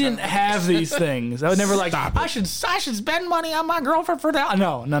celebrate. We these didn't holidays. have these things. I would never like. Stop it. I should spend money on my girlfriend for that.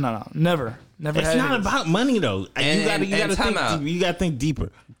 No, never. It's had not it. about money though. And- you gotta and time think. out. You gotta think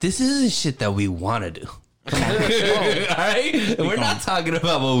deeper. this isn't shit that we want to do. All right, we're not talking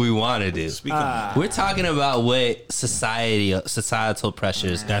about what we want to do. Speak on it. We're talking about what societal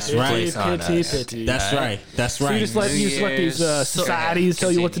pressures. That's right. place on Pity, us. pity. That's right. That's So right. you just let these Year's. societies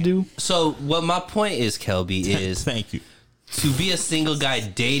tell you what to do. So what my point is, Kelby, is Thank you. to be a single guy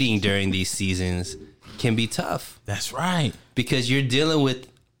dating during these seasons can be tough That's right. because you're dealing with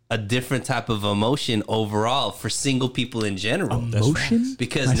a different type of emotion overall for single people in general. Motion.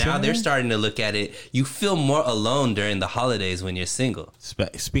 Because now they're starting to look at it. You feel more alone during the holidays when you're single.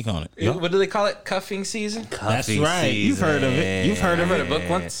 Speak on it. What do they call it? Cuffing season. That's Cuffing right. You've heard of it. You've heard of I read a it. book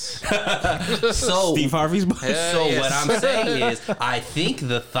once. So Steve Harvey's book. So yes. what I'm saying is, I think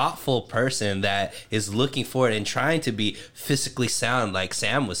the thoughtful person that is looking for it and trying to be physically sound, like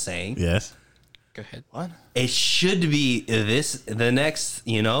Sam was saying, Yes. Go ahead. What? it should be the next,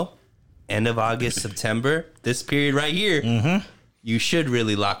 end of August, September, this period right here. Mm-hmm. You should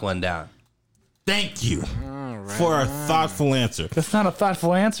really lock one down. Thank you for a thoughtful answer. That's not a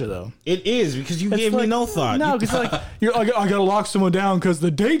thoughtful answer, though. It is because you It's gave me like- no thought. No, You- because like I gotta lock someone down because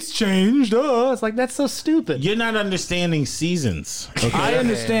the date's changed. It's like that's so stupid. You're not understanding seasons. Okay? I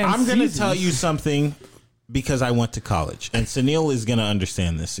understand. I'm going to seasons. tell you something because I went to college, and Sunil is going to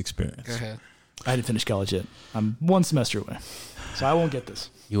understand this experience. Go ahead. I didn't finish college yet. I'm one semester away, so I won't get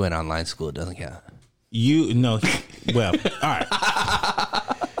this. You went online school, it doesn't count. You know, well, all right.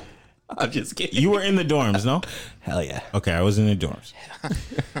 I'm just kidding. You were in the dorms, no? Hell yeah. Okay, I was in the dorms.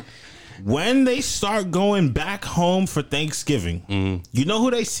 When they start going back home for Thanksgiving, you know who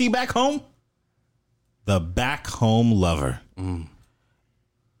they see back home? The back home lover.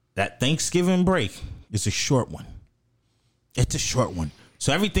 That Thanksgiving break is a short one. It's a short one.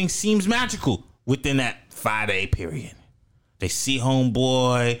 So everything seems magical within that 5-day period. They see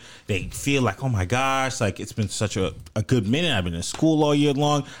homeboy. They feel like, oh my gosh, like it's been such a good minute. I've been in school all year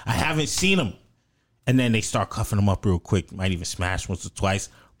long. I haven't seen him. And then they start cuffing him up real quick. Might even smash once or twice.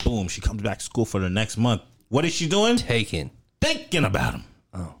 Boom, she comes back to school for the next month. What is she doing? Taken. Thinking about him.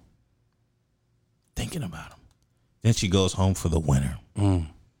 Oh. Thinking about him. Then she goes home for the winter.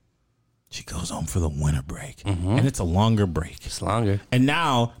 She goes home for the winter break. And it's a longer break. It's longer. And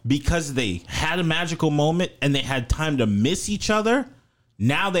now, because they had a magical moment and they had time to miss each other,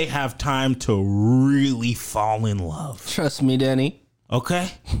 now they have time to really fall in love. Trust me, Danny.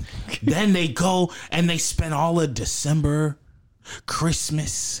 Okay? Then they go and they spend all of December,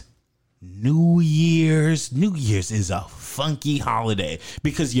 Christmas, New Year's. New Year's is a funky holiday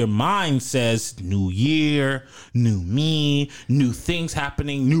because your mind says new year, new me, new things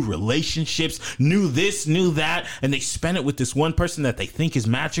happening, new relationships, new this, new that. And they spend it with this one person that they think is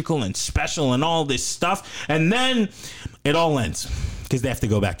magical and special and all this stuff. And then it all ends because they have to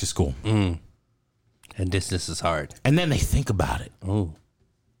go back to school. And distance is hard. And then they think about it. Oh.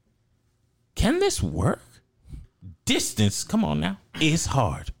 Can this work? Distance, come on now, is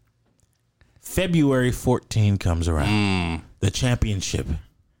hard. February 14 comes around. The championship.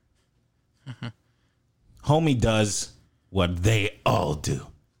 Homie does what they all do.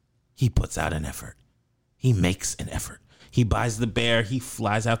 He puts out an effort. He makes an effort. He buys the bear. He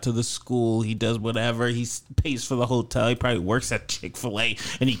flies out to the school. He does whatever. He pays for the hotel. He probably works at Chick-fil-A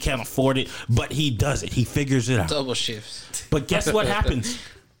and he can't afford it, but he does it. He figures it out. Double shifts. But guess what happens?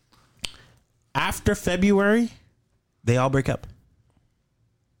 After February, they all break up.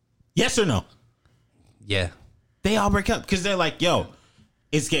 Yes or no? Yeah. They all break up because they're like, yo,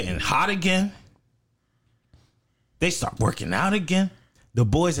 it's getting hot again. They start working out again. The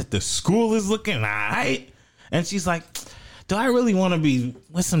boys at the school is looking all right. And she's like, do I really want to be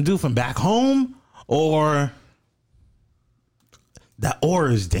with some dude from back home? Or that or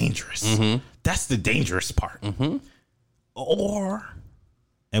is dangerous. That's the dangerous part. Or,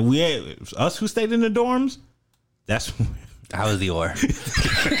 and us who stayed in the dorms, that's I was the Or.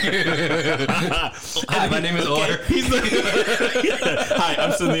 Hi, my name is Or. He's like, hi,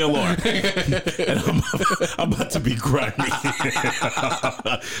 I'm Sunil Lord, and I'm about to be grimy.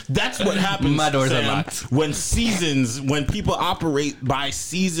 That's what happens. My door's Sam, unlocked. when people operate by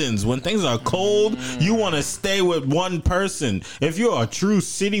seasons, when things are cold, you want to stay with one person. If you're a true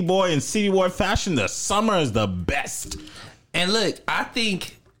city boy in city boy fashion, the summer is the best. And look, I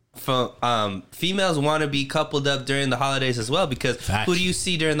think from females want to be coupled up during the holidays as well, because Facts. who do you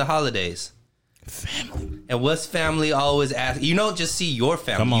see during the holidays? Family. And what's family always ask? You don't just see your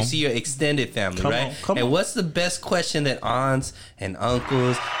family, Come on. you see your extended family, Come right? on, come and on. what's the best question that aunts and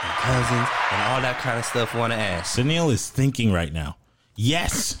uncles and cousins and all that kind of stuff want to ask? Sunil is thinking right now.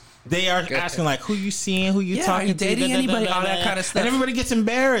 Yes. They are asking like, who you seeing, who you Yeah, talking are you to, dating anybody, all that kind of stuff. and everybody gets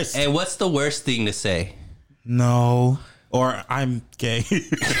embarrassed. And what's the worst thing to say? No, or I'm gay.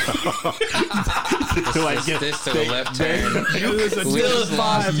 Like, This to the left turn. This is a We Still just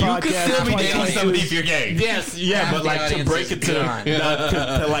Five You podcast. could still be dating 2022. somebody if you're gay. yes, yeah, Half but the like to audience break is it to, gone.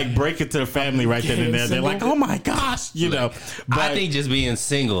 to like break it to the family right then and there. They're like, oh my gosh, you know. But I think just being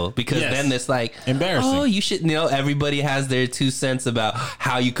single, because Yes. then it's like Embarrassing. Oh, you should, you know, everybody has their 2 cents about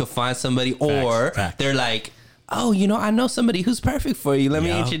how you could find somebody, or Facts. they're like, oh, you know, I know somebody who's perfect for you. Let me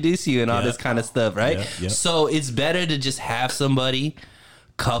Yeah. introduce you and all Yeah. this kind of stuff, right? Yeah. So it's better to just have somebody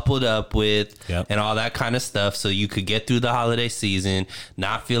coupled up with Yep. and all that kind of stuff, so you could get through the holiday season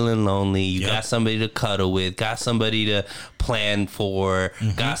not feeling lonely. You Yep. got somebody to cuddle with, got somebody to plan for,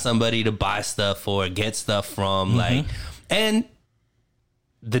 Mm-hmm. got somebody to buy stuff for, get stuff from, like, and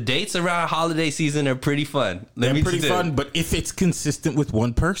the dates around holiday season are pretty fun. they're pretty tell you. fun. But if it's consistent with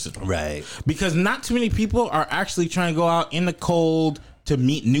one person, Right. because not too many people are actually trying to go out in the cold to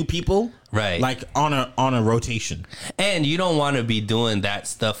meet new people, Right. Like on a rotation. And you don't want to be doing that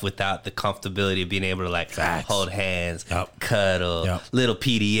stuff without the comfortability of being able to like Facts. hold hands, Yep. cuddle, Yep. little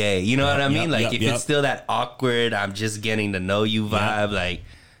PDA. You know what I mean? yep, Like yep, if yep. it's still that awkward, I'm just getting to know you vibe, like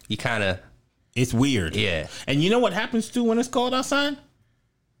you kind of, It's weird. Yeah. And you know what happens too when it's cold outside?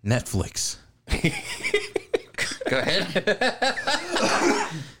 Netflix. Go ahead.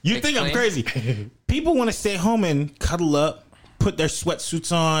 You think I'm Explain. crazy? People want to stay home and cuddle up, put their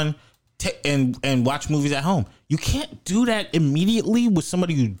sweatsuits on, and watch movies at home. You can't do that immediately with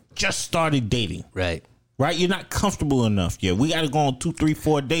somebody you just started dating, right. right? You're not comfortable enough yet. We got to go on 2, 3,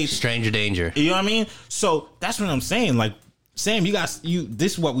 4 dates. Stranger danger. You know what I mean? So that's what I'm saying. Like, Sam, this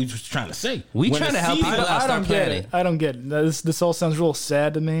is what we was trying to say. We When trying the to help season- people out. I Start don't get planning. it. I don't get it. This all sounds real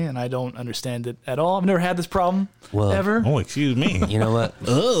sad to me, and I don't understand it at all. I've never had this problem Well, ever. Oh, excuse me. You know what?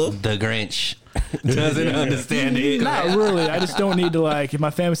 The Grinch doesn't understand it. Not really. I just don't need to like. If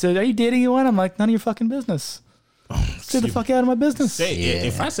my family says, "Are you dating anyone?" I'm like, none of your fucking business. Stay the fuck out of my business. Say, Yeah.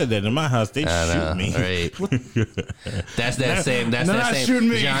 if I said that in my house, they'd shoot me. Right. That's that same. That's They're that not same. shooting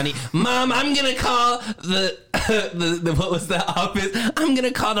me. Johnny, Mom, I'm gonna call the what was the office? I'm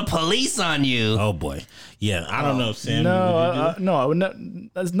gonna call the police on you. Oh boy, yeah. I don't know, Sam. No, I would not.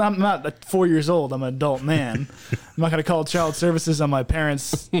 That's not. I'm not like 4 years old. I'm an adult man. I'm not gonna call child services on my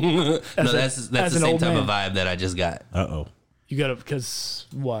parents. No, that's as the an same old type man. of vibe that I just got. Uh oh. You gotta because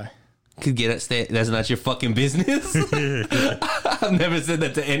why? Could get it. Stay, that's not your fucking business. I've never said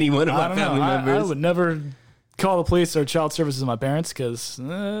that to any one of I my don't know. family I members. would never call the police or child services on my parents because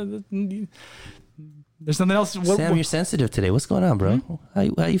there's nothing else. Sam, you're sensitive today. What's going on, bro? How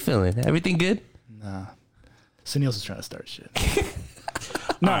you feeling? Everything good? Sunil's is trying to start shit.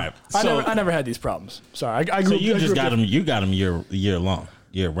 No, All right. I never had these problems. Sorry, I grew So up. you I just grew up got them. You got them year long,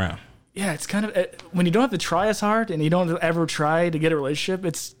 year round. Yeah, it's kind of when you don't have to try as hard and you don't ever try to get a relationship,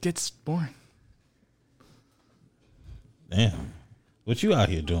 it gets boring. Damn. What you out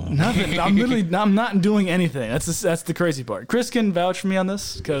here doing? Nothing. I'm not doing anything. That's the crazy part. Chris can vouch for me on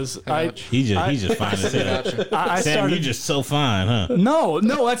this because He just fine as hell. I Sam, started. you just so fine, huh? No,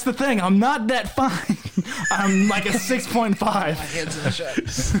 that's the thing. I'm not that fine. I'm like a 6.5. Hands in the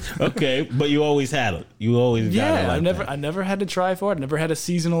shot. Okay, but you always had it. You always got it. Yeah, Like I never had to try for it. I never had a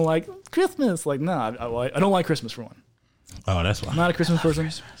seasonal like Christmas. Like, no, I don't like Christmas for one. Oh, that's why. I'm not a Christmas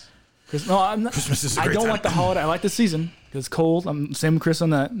person. No, I'm not. Christmas is a I great don't time. like the holiday. I like the season because it's cold. I'm same with Chris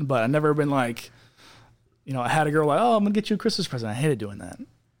on that. But I've never been like, I had a girl like, oh, I'm gonna get you a Christmas present. I hated doing that.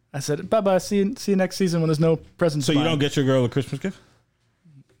 I said, bye bye. See you next season when there's no presents. So to you buy. don't get your girl a Christmas gift?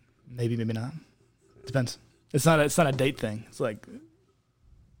 Maybe not. Depends. It's not a date thing. It's like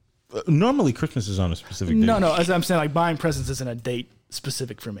Normally, Christmas is on a specific day. no. As I'm saying, like buying presents isn't a date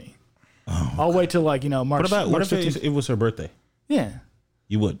specific for me. I'll wait till like March. What about March what if 15th. it was her birthday? Yeah,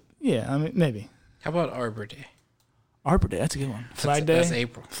 You would. yeah. I mean, maybe. How about Arbor Day? Arbor Day, that's a good one. Flag Day. That's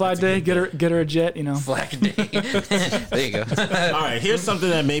April. Flag Day. Get her a jet. You know. Flag Day. There you go. All right, here's something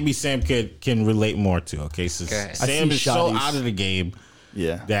that maybe Sam can relate more to. Okay, so Okay. Sam I is see so shotties. out of the game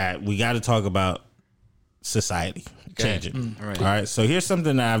Yeah. that we got to talk about society changing. All right. All right, so here's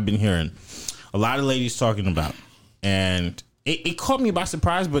something that I've been hearing a lot of ladies talking about, and it caught me by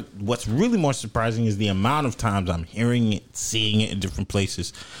surprise. But what's really more surprising is the amount of times I'm hearing it, seeing it in different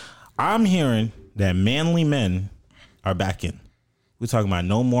places. I'm hearing that manly men are back in. We're talking about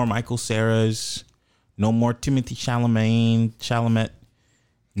no more Michael Cera's, no more Timothy Chalamet,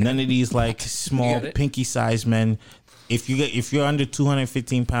 none of these like small Get it? pinky sized men. If you're under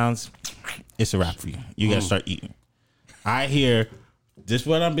 215 pounds, it's a wrap for you. You gotta start eating. I hear this is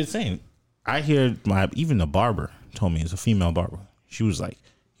what I've been saying. I hear even the barber told me, it's a female barber. She was like,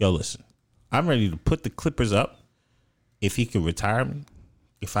 "Yo, listen, I'm ready to put the clippers up. If he could retire me,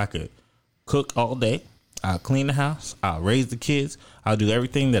 if I could cook all day, I'll clean the house, I'll raise the kids, I'll do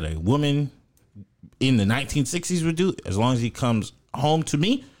everything that a woman in the 1960s would do. As long as he comes home to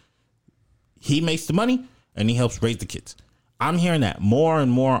me, he makes the money and he helps raise the kids." I'm hearing that more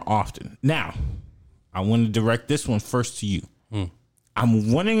and more often. Now, I want to direct this one first to you.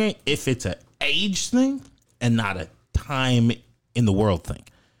 I'm wondering if it's an age thing and not a time in the world thing.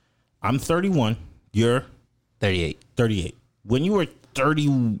 I'm 31. You're 38. 38. When you were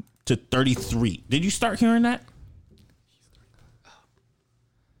 30 to 33, did you start hearing that?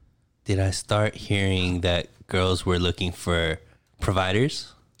 Did I start hearing that girls were looking for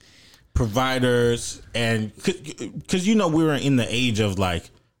providers? Providers, and because we were in the age of like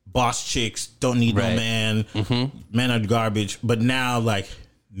boss chicks don't need no Right. man, men are garbage. But now like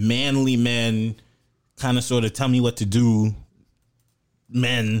manly men kind of sort of tell me what to do.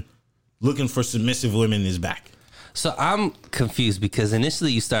 Men looking for submissive women is back. So I'm confused because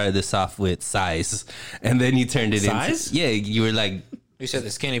initially you started this off with size, and then you turned it Size? into you were like, You said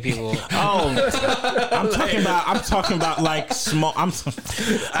the skinny people. Oh, I'm talking about like small. I'm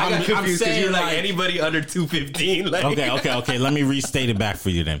saying like anybody under 215. Like, okay. Let me restate it back for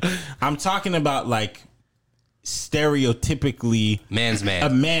you then. I'm talking about like stereotypically man's a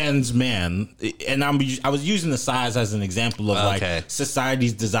man. man's man, and I was using the size as an example of Okay. like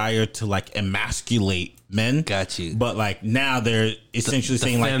society's desire to like emasculate men. Got you. But like now they're essentially the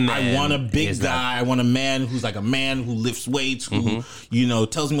saying like, femme I want a man big is guy. I want a man who's like a man who lifts weights, who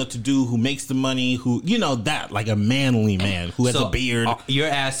tells me what to do, who makes the money, who that like a manly man who has a beard. You're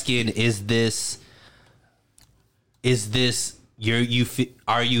asking,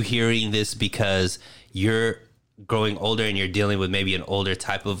 are you hearing this because you're growing older and you're dealing with maybe an older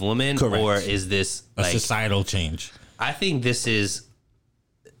type of woman? Correct. Or is this A like, societal change. I think this is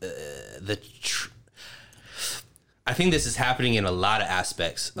I think this is happening in a lot of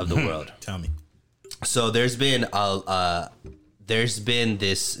aspects of the world. Tell me. So there's been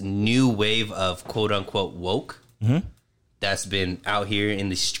this new wave of quote unquote woke that's been out here in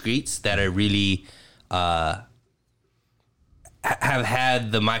the streets that are really have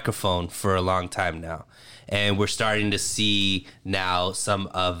had the microphone for a long time now, and we're starting to see now some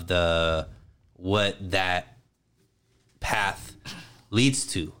of what that path leads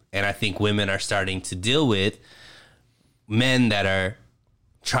to. And I think women are starting to deal with men that are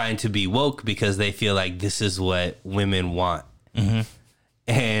trying to be woke because they feel like this is what women want.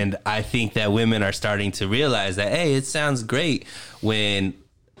 And I think that women are starting to realize that, hey, it sounds great when,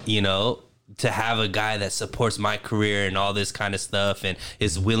 to have a guy that supports my career and all this kind of stuff and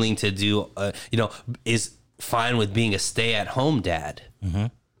is willing to do, is fine with being a stay-at-home dad.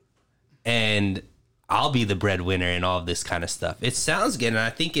 And I'll be the breadwinner and all of this kind of stuff. It sounds good, and I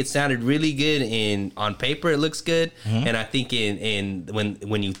think it sounded really good on paper. It looks good, and I think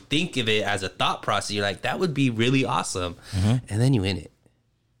when you think of it as a thought process, you're like, that would be really awesome, and then you in it,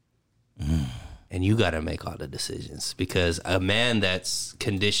 and you got to make all the decisions because a man that's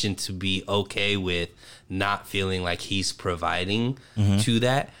conditioned to be okay with not feeling like he's providing to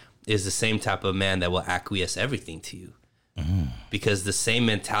that is the same type of man that will acquiesce everything to you. Because the same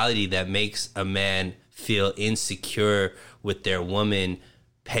mentality that makes a man feel insecure with their woman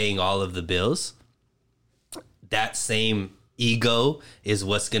paying all of the bills, that same ego is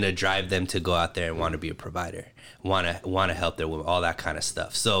what's going to drive them to go out there and want to be a provider, want to help their woman, all that kind of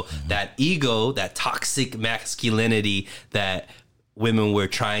stuff. So that ego, that toxic masculinity that women were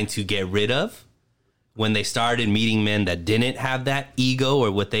trying to get rid of, when they started meeting men that didn't have that ego or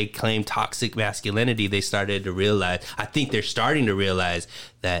what they claim toxic masculinity, they started to realize, I think they're starting to realize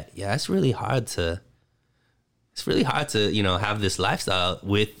that, it's really hard to have this lifestyle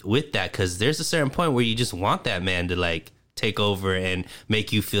with that, because there's a certain point where you just want that man to like take over and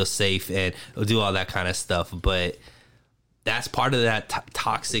make you feel safe and do all that kind of stuff. But that's part of that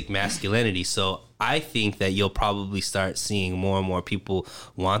toxic masculinity. So I think that you'll probably start seeing more and more people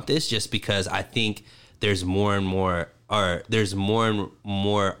want this, just because I think there's more and more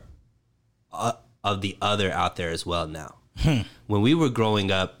of the other out there as well now. When we were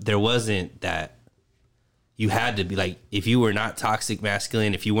growing up, there wasn't that. You had to be like, if you were not toxic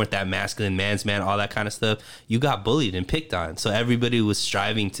masculine, if you weren't that masculine man's man, all that kind of stuff, you got bullied and picked on. So everybody was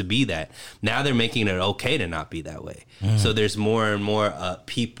striving to be that. Now they're making it okay to not be that way. So there's more and more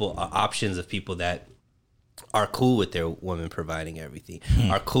options of people that are cool with their woman providing everything,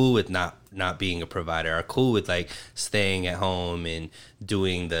 are cool with not being a provider, are cool with like staying at home and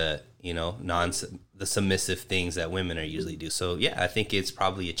doing the, you know, the submissive things that women are usually do. So yeah, I think it's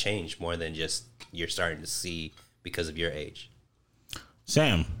probably a change more than just you're starting to see because of your age.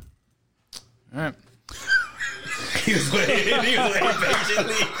 Sam. All right. He was waiting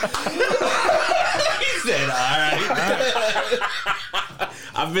patiently. He said, all right.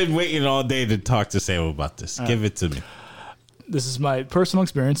 I've been waiting all day to talk to Sam about this. Give it to me. This is my personal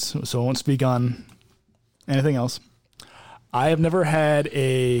experience, so I won't speak on anything else. I have never had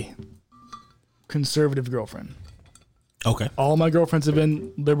a conservative girlfriend. Okay. All my girlfriends have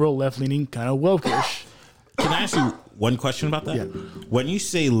been liberal, left-leaning, kind of woke-ish. Can I ask you one question about that? Yeah. When you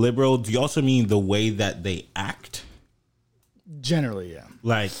say liberal, do you also mean the way that they act? Generally, yeah.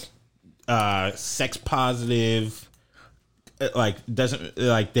 Like sex positive, like doesn't,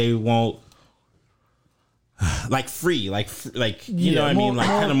 like they won't, like free, like you know what I mean, like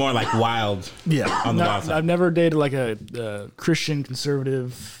kind of more like wild. Yeah, on the wild side. I've never dated like a Christian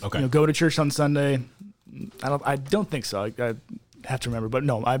conservative. Okay. You know, go to church on Sunday. I don't think so. I have to remember, but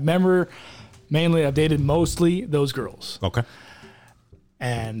no, I remember mainly I've dated mostly those girls. Okay.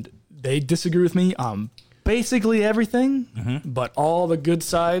 And they disagree with me on basically everything, but all the good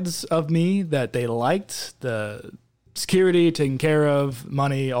sides of me that they liked, the security, taken care of,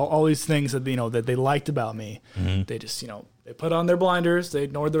 money, all these things that, you know, that they liked about me, they just, you know, they put on their blinders, they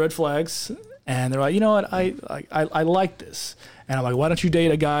ignored the red flags, and they're like, you know what, I like this. And I'm like, why don't you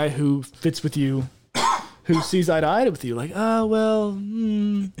date a guy who fits with you, who sees eye to eye with you? Like, oh, well,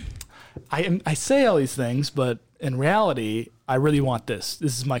 I say all these things, but in reality, I really want this.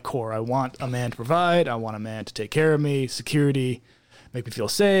 This is my core. I want a man to provide. I want a man to take care of me, security, make me feel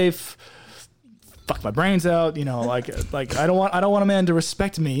safe, fuck my brains out. You know, like I don't want a man to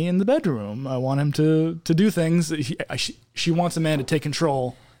respect me in the bedroom. I want him to do things. She wants a man to take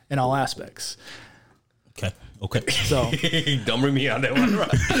control in all aspects. Okay. So Don't bring me on that one, bro.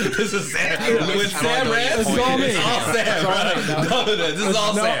 This is Sam. When Sam ran, this is all me. It's all Sam, bro. No, this is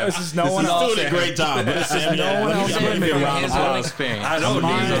all Sam. This is no one else. Doing a great job. But Sam, no one else but me. His own experience. I don't need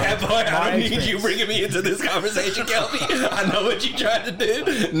that, boy. I don't need experience. you bringing me into this conversation, Kelby. I know what you tried to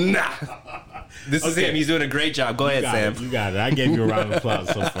do. Nah. This is him. He's doing a great job. Go ahead, Sam. You got it. I gave you a round of applause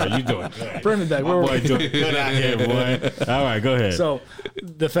so far. You doing it. Right. Bring me back. My boy doing good out here, boy. All right, go ahead. So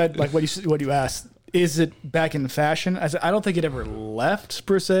the Fed, like what you asked, is it back in fashion? I don't think it ever left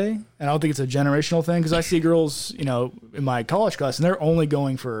per se, and I don't think it's a generational thing, because I see girls, you know, in my college class, and they're only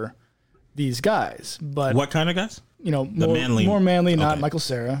going for these guys. But What kind of guys? you know, manly- more manly, not Okay. Michael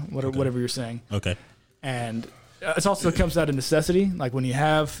Cera, whatever you're saying. Okay. And it also comes out of necessity. Like when you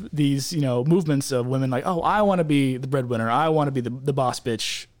have these, you know, movements of women like, oh, I want to be the breadwinner, I want to be the boss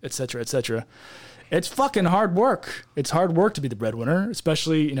bitch, et cetera, et cetera. It's fucking hard work. It's hard work to be the breadwinner,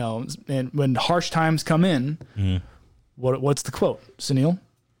 especially, you know, and when harsh times come in. What's the quote, Sunil?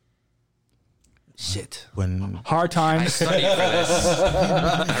 Shit. When Hard times. Studied for this.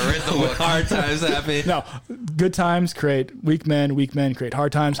 I read the book. Hard times happen. No, good times create weak men create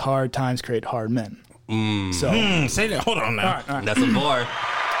hard times create hard men. So say that. Hold on now. all right. That's a bar.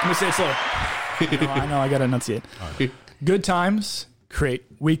 Let me say it slow. I know I gotta enunciate. Good times create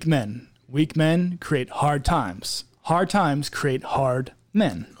weak men. Weak men create hard times. Hard times create hard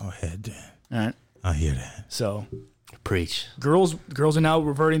men. Go ahead, Dan. All right. I hear that. So Preach. girls are now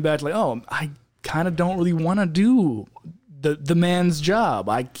reverting back to like, oh, I kind of don't really want to do the man's job.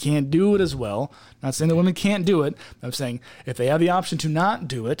 I can't do it as well. Not saying that women can't do it. I'm saying if they have the option to not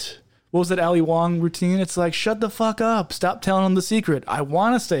do it. What was that Ali Wong routine? It's like, shut the fuck up. Stop telling them the secret. I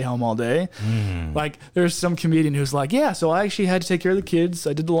want to stay home all day. Like, there's some comedian who's like, yeah, so I actually had to take care of the kids.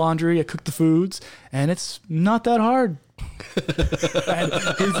 I did the laundry. I cooked the foods. And it's not that hard. And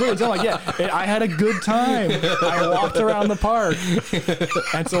he's literally telling like, yeah, I had a good time. I walked around the park.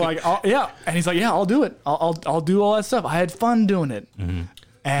 And so like, yeah. And he's like, yeah, I'll do it. I'll do all that stuff. I had fun doing it.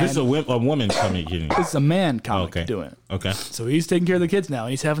 And This is a woman coming getting. this is a man comic Okay. doing it. Okay. So he's taking care of the kids now, and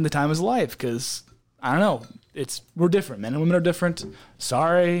he's having the time of his life because I don't know. We're different. Men and women are different.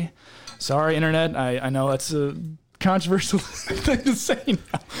 Sorry, internet. I know that's controversial thing to say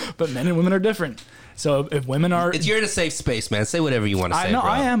now, but men and women are different. So if women are, You're in a safe space, man. Say whatever you want to say. I know bro.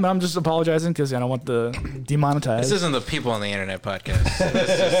 I am, but I'm just apologizing because I don't want the demonetized. This isn't the people on the internet podcast.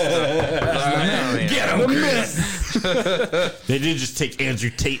 They did just take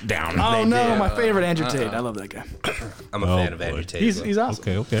Andrew Tate down. Oh no, my favorite Andrew Tate. I love that guy. I'm a fan of Andrew Tate. He's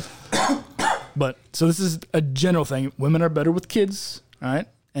awesome. Okay. But so this is a general thing. Women are better with kids, all right,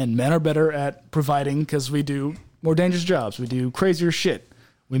 and men are better at providing because we do more dangerous jobs. We do crazier shit.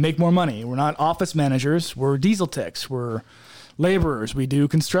 We make more money. We're not office managers. We're diesel techs. We're laborers. We do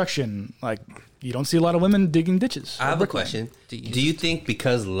construction. Like, you don't see a lot of women digging ditches. I have a question. Do you think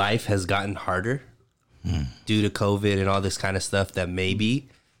because life has gotten harder due to COVID and all this kind of stuff that maybe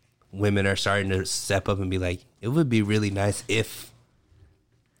women are starting to step up and be like, it would be really nice if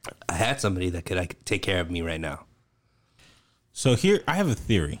I had somebody that could take care of me right now? So here, I have a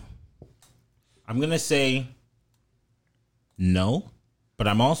theory. I'm going to say no, but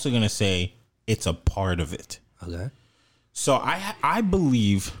I'm also going to say it's a part of it. Okay. So I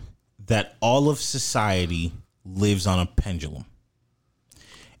believe that all of society lives on a pendulum.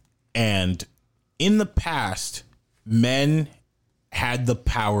 And in the past, men had the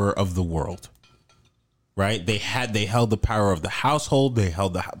power of the world. Right? They held the power of the household, they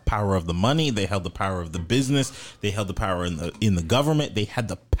held the power of the money, they held the power of the business, they held the power in the government, they had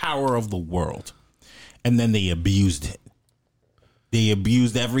the power of the world. And then they abused it. They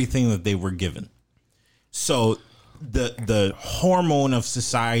abused everything that they were given. So the hormone of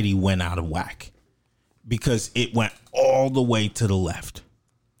society went out of whack because it went all the way to the left.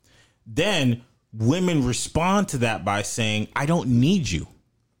 Then women respond to that by saying, I don't need you.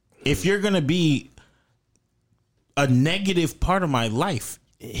 If you're going to be a negative part of my life,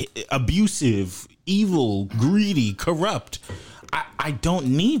 abusive, evil, greedy, corrupt, I don't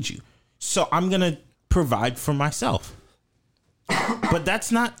need you. So I'm going to provide for myself. But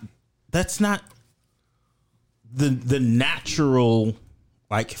that's not the natural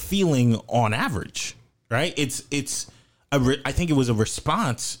like feeling on average, right? I think it was a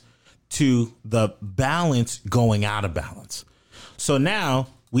response to the balance going out of balance. So now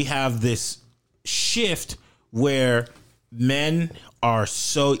we have this shift where men are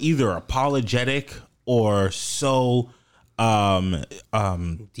so either apologetic or so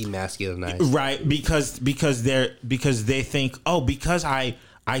demasculinized, right? Because they think, oh, because I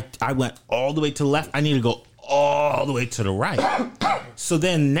went all the way to the left, I need to go all the way to the right. So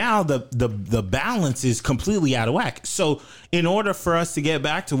then now the balance is completely out of whack. So in order for us to get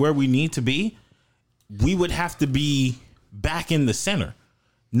back to where we need to be, we would have to be back in the center,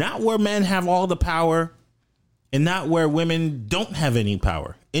 not where men have all the power and not where women don't have any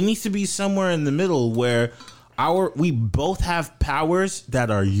power. It needs to be somewhere in the middle where we both have powers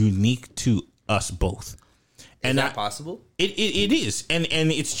that are unique to us both. Is that possible? It is. And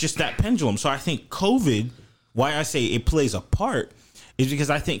it's just that pendulum. So I think COVID, why I say it plays a part, is because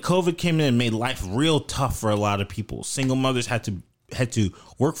I think COVID came in and made life real tough for a lot of people. Single mothers had to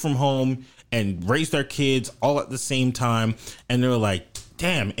work from home and raise their kids all at the same time. And they were like,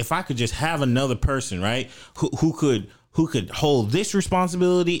 damn, if I could just have another person, right, who could hold this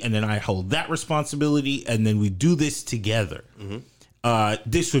responsibility and then I hold that responsibility and then we do this together.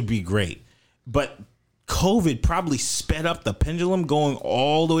 This would be great. But COVID probably sped up the pendulum going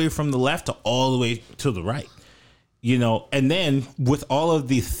all the way from the left to all the way to the right. You know, and then with all of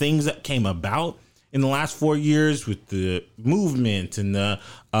the things that came about in the last 4 years with the movement and the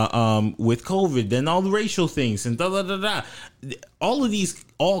with COVID, then all the racial things and all of these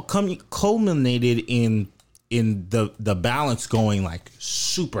all culminated in the balance going like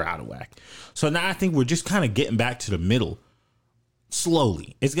super out of whack. So now I think we're just kind of getting back to the middle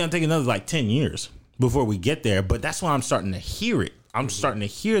slowly. It's going to take another like 10 years before we get there. But that's why I'm starting to hear it. I'm starting to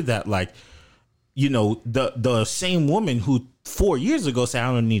hear that, like, you know, the same woman who 4 years ago said,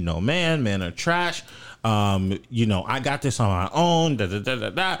 I don't need no man are trash. You know, I got this on my own.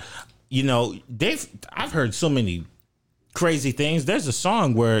 You know, I've heard so many crazy things. There's a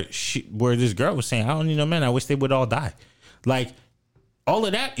song where this girl was saying, I don't need no man. I wish they would all die. Like, all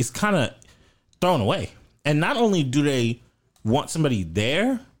of that is kind of thrown away. And not only do they want somebody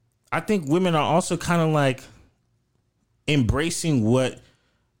there, I think women are also kind of like embracing what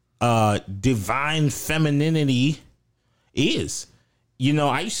divine femininity is. You know,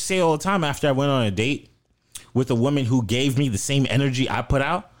 I used to say all the time after I went on a date with a woman who gave me the same energy I put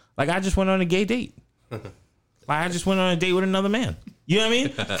out, like, I just went on a gay date. I just went on a date with another man. You know what I mean?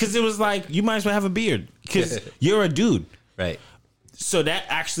 Because it was like, you might as well have a beard because you're a dude. Right. So that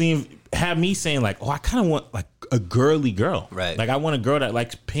actually had me saying like, oh, I kind of want like a girly girl. Right. Like I want a girl that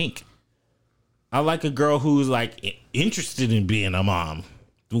likes pink. I like a girl who's like interested in being a mom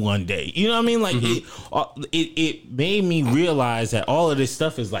one day. You know what I mean? Like it made me realize that all of this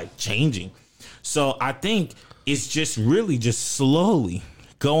stuff is like changing. So I think it's just really just slowly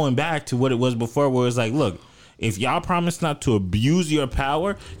going back to what it was before, where it's like, look, if y'all promise not to abuse your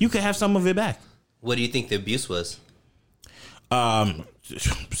power, you can have some of it back. What do you think the abuse was?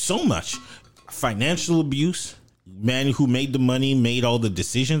 So much financial abuse. Man who made the money made all the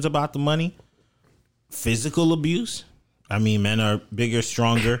decisions about the money. Physical abuse. I mean, men are bigger,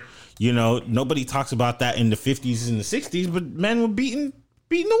 stronger. You know, nobody talks about that in the 50s and the 60s, but men were beating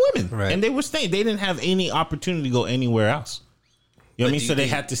the women. Right. And they were staying. They didn't have any opportunity to go anywhere else. You know what I mean? So they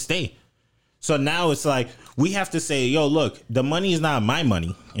had to stay. So now it's like, we have to say, yo, look, the money is not my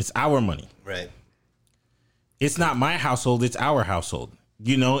money. It's our money. Right. It's not my household. It's our household.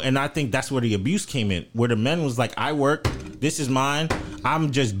 You know, and I think that's where the abuse came in, where the men was like, I work. This is mine.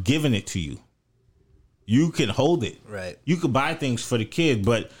 I'm just giving it to you. You can hold it. Right. You could buy things for the kid,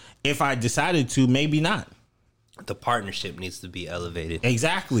 but if I decided to, maybe not. The partnership needs to be elevated.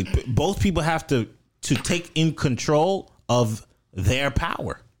 Exactly. Both people have to take in control of their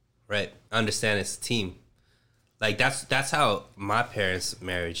power. Right. Understand it's a team. Like that's how my parents'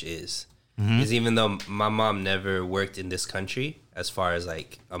 marriage is. Is even though my mom never worked in this country, as far as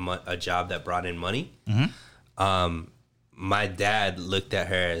like a job that brought in money, my dad looked at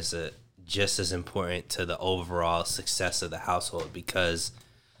her as just as important to the overall success of the household, because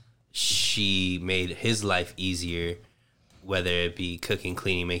she made his life easier, whether it be cooking,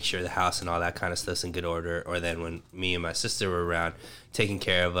 cleaning, make sure the house and all that kind of stuff's in good order, or then when me and my sister were around, taking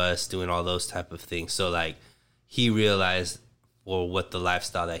care of us, doing all those type of things. So like he realized, well, what the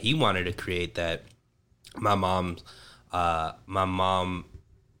lifestyle that he wanted to create, that my mom's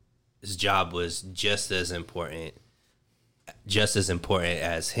job was just as important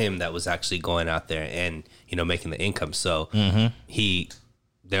as him, that was actually going out there and, you know, making the income. So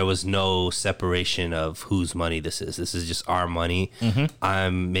there was no separation of whose money this is. This is just our money.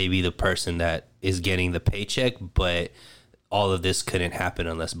 I'm maybe the person that is getting the paycheck, but all of this couldn't happen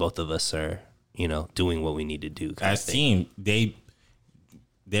unless both of us are, you know, doing what we need to do. As team,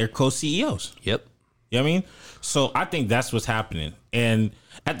 they're co-CEOs. Yep. You know what I mean? So I think that's what's happening. And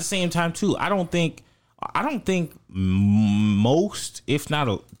at the same time too, I don't think most, if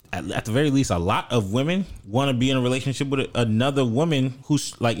not at the very least, a lot of women want to be in a relationship with another woman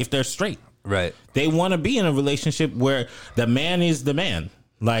who's like, if they're straight. Right. They want to be in a relationship where the man is the man.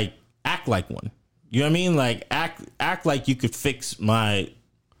 Like, act like one. You know what I mean? Like, act like you could fix my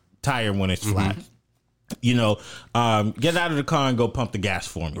tire when it's flat. You know, get out of the car and go pump the gas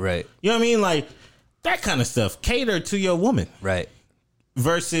for me. Right. You know what I mean? Like, that kind of stuff. Cater to your woman. Right.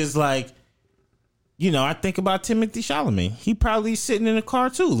 Versus, like, you know, I think about Timothy Chalamet. He probably sitting in the car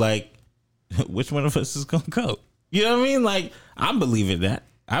too. Like, which one of us is gonna go? You know what I mean? Like, I'm believing that.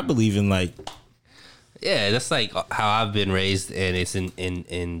 I believe in, like, yeah, that's like how I've been raised, and it's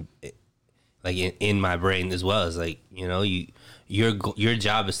in my brain as well. It's like, you know, your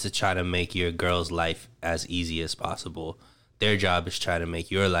job is to try to make your girl's life as easy as possible. Their job is try to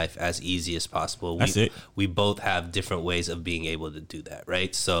make your life as easy as possible. That's it. We both have different ways of being able to do that,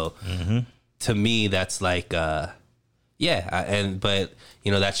 right? So to me, that's like, but you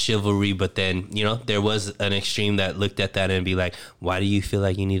know, that's chivalry. But then, you know, there was an extreme that looked at that and be like, why do you feel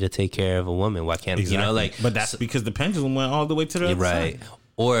like you need to take care of a woman? Why can't you know, like? But that's because the pendulum went all the way to the other right, side.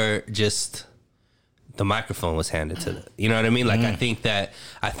 or just the microphone was handed to them. You know what I mean? Like, I think that,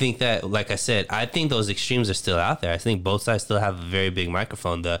 like I said, I think those extremes are still out there. I think both sides still have a very big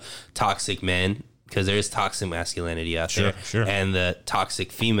microphone. The toxic men, because there is toxic masculinity out there, sure. And the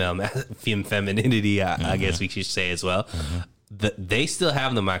toxic femininity, I guess we should say as well. They still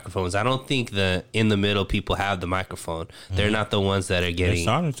have the microphones. I don't think the in the middle people have the microphone. They're not the ones that are getting. They're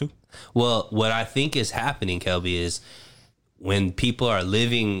starting to. Well, what I think is happening, Kelby, is when people are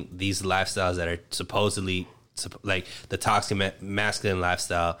living these lifestyles that are supposedly like the toxic masculine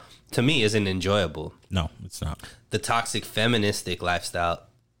lifestyle, to me, isn't enjoyable. No, it's not. The toxic feministic lifestyle,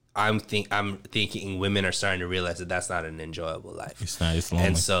 I'm thinking women are starting to realize that that's not an enjoyable life. It's not. It's lonely.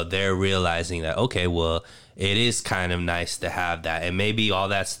 And so they're realizing that, okay, well, it is kind of nice to have that. And maybe all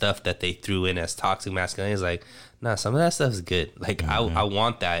that stuff that they threw in as toxic masculinity is like, nah, some of that stuff is good. Like, I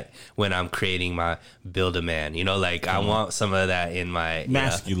want that when I'm creating my build a man, you know, like I want some of that in my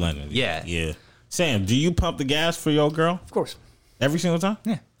masculinity. Yeah. Yeah. Sam, do you pump the gas for your girl? Of course. Every single time?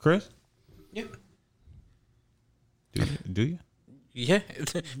 Yeah. Chris? Yeah. Do you? Yeah.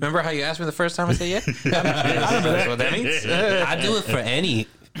 Remember how you asked me the first time I said yeah? That's what that means. I do it for any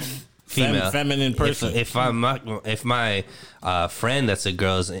female, feminine person. If my friend that's a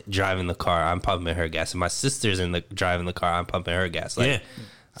girl's driving the car, I'm pumping her gas. If my sister's driving the car, I'm pumping her gas. Like, Yeah.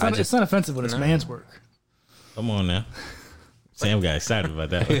 It's not offensive when it's man's work. Come on now. Sam got excited about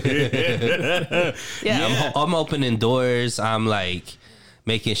that. Yeah. I'm opening doors. I'm like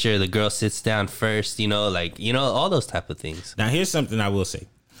making sure the girl sits down first. All those type of things. Now, here's something I will say.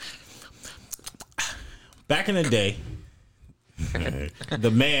 Back in the day,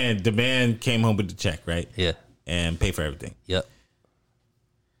 the man came home with the check, right? Yeah. And paid for everything. Yep.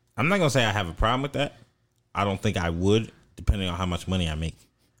 I'm not gonna say I have a problem with that. I don't think I would, depending on how much money I make.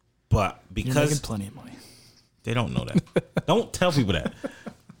 But You're because making plenty of money. they don't know that. Don't tell people that.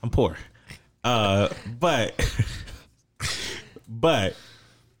 I'm poor. But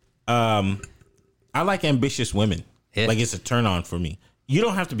I like ambitious women. Yeah. Like, it's a turn on for me. You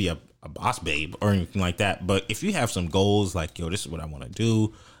don't have to be a boss babe or anything like that. But if you have some goals, like, yo, this is what I want to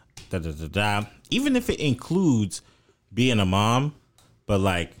do, even if it includes being a mom, but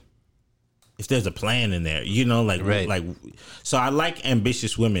like, if there's a plan in there, Right. So I like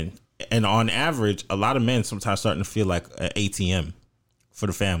ambitious women. And on average, a lot of men sometimes starting to feel like an ATM for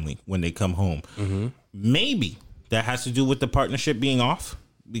the family when they come home. Mm-hmm. Maybe that has to do with the partnership being off,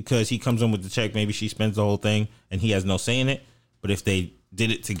 because he comes in with the check. Maybe she spends the whole thing and he has no say in it. But if they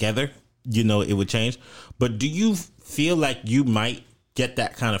did it together, it would change. But do you feel like you might get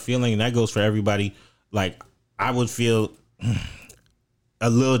that kind of feeling? And that goes for everybody. Like, I would feel a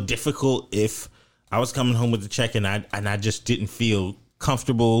little difficult if I was coming home with the check and I just didn't feel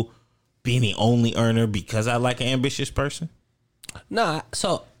comfortable being the only earner because I like an ambitious person. No,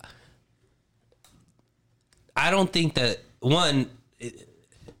 so I don't think that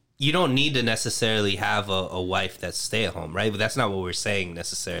you don't need to necessarily have a wife that's stay at home, right? But that's not what we're saying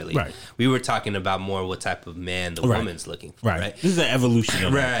necessarily. Right. We were talking about more what type of man the woman's looking for, right? This is an evolution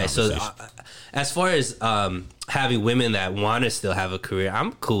of that Right. So conversation. as far as having women that want to still have a career,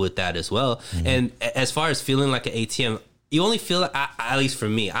 I'm cool with that as well. Mm-hmm. And as far as feeling like an ATM, you only feel, at least for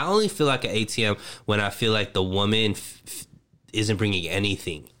me, I only feel like an ATM when I feel like the woman isn't bringing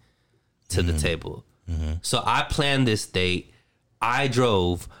anything to the table. Mm-hmm. So I planned this date. I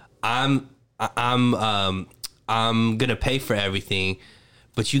drove. I'm gonna pay for everything,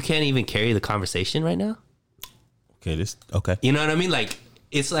 but you can't even carry the conversation right now. Okay. You know what I mean? Like,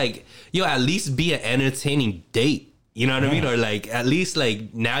 it's like, yo, at least be an entertaining date. You know what I mean? Or like, at least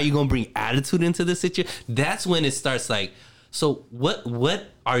like, now you're gonna bring attitude into the situation. That's when it starts like, so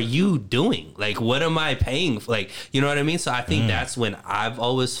what are you doing? Like, what am I paying for? Like, you know what I mean? So I think that's when I've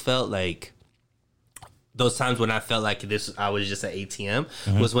always felt like, those times when I felt like I was just an ATM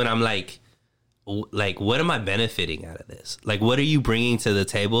was when I'm like, what am I benefiting out of this? Like, what are you bringing to the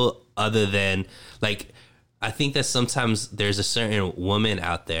table other than, like, I think that sometimes there's a certain woman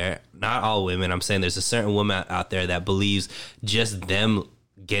out there, not all women, I'm saying there's a certain woman out there that believes just them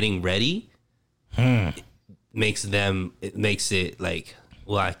getting ready makes it like,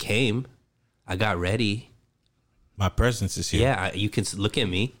 well, I came, I got ready. My presence is here. Yeah, you can look at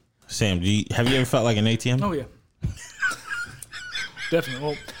me. Sam, have you ever felt like an ATM? Oh yeah,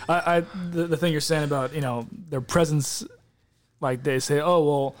 definitely. Well, the thing you're saying about their presence, like they say, oh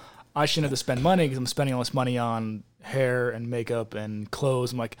well, I shouldn't have to spend money because I'm spending all this money on hair and makeup and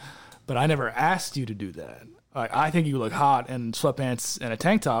clothes. I'm like, but I never asked you to do that. Like, I think you look hot in sweatpants and a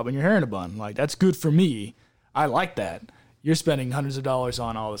tank top and your hair in a bun. Like, that's good for me. I like that. You're spending hundreds of dollars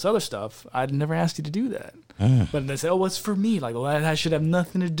on all this other stuff. I'd never asked you to do that. But they say, oh, what's for me? Like, well, that should have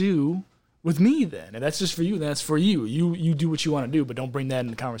nothing to do with me then. And that's just for you. Then that's for you. You do what you want to do, but don't bring that in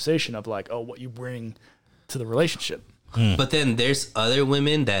the conversation of like, oh, what you bring to the relationship. But then there's other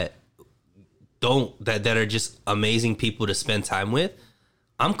women that that are just amazing people to spend time with.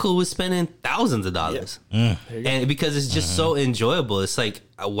 I'm cool with spending thousands of dollars. And because it's just so enjoyable. It's like,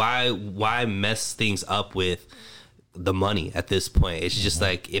 why mess things up with the money at this point? It's just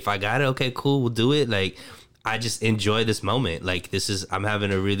like, if I got it, okay, cool, we'll do it. Like, I just enjoy this moment. Like, I'm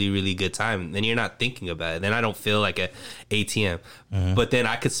having a really, really good time. Then you're not thinking about it. Then I don't feel like a ATM. But then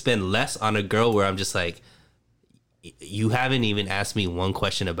I could spend less on a girl where I'm just like, you haven't even asked me one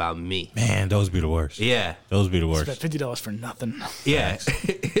question about me. Man, those be the worst. Yeah. Those be the worst. Spent $50 for nothing. Yeah.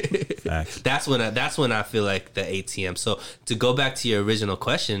 Facts. That's when I feel like the ATM. So to go back to your original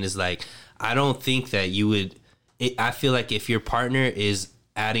question is like, I don't think that you would, I feel like if your partner is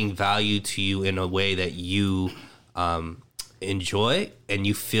adding value to you in a way that you enjoy and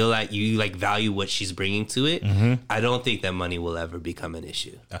you feel like you like value what she's bringing to it, I don't think that money will ever become an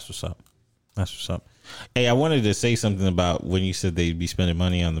issue. That's what's up. That's what's up. Hey, I wanted to say something about when you said they'd be spending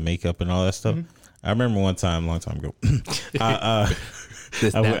money on the makeup and all that stuff. I remember one time, a long time ago,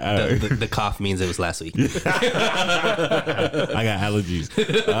 The cough means it was last week. I got allergies.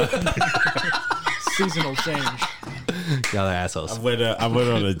 Seasonal change. Y'all are assholes. I went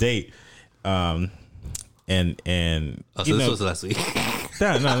on a date, and So this was last week.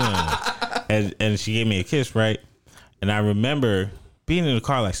 no. And she gave me a kiss, right? And I remember being in the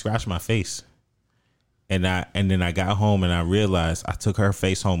car, like scratching my face, and then I got home and I realized I took her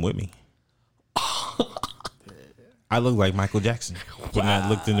face home with me. I looked like Michael Jackson when I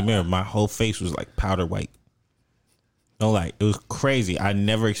looked in the mirror. My whole face was like powder white. No, like it was crazy. I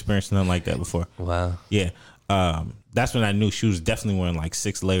never experienced nothing like that before. Wow. Yeah. That's when I knew she was definitely wearing like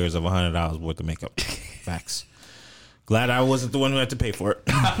 6 layers of $100 worth of makeup. Facts. Glad I wasn't the one who had to pay for it.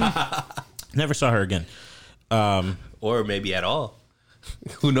 Never saw her again. Or maybe at all.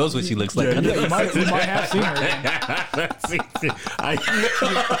 Who knows what she looks like? Yeah, you might have seen her again.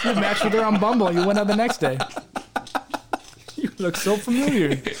 You matched with her on Bumble. You went out the next day. You look so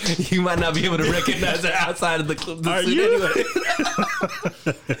familiar. You might not be able to recognize her outside of the club. Are you?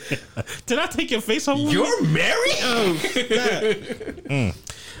 Did I take your face home? You're married?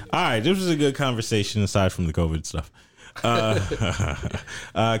 All right, this was a good conversation aside from the COVID stuff.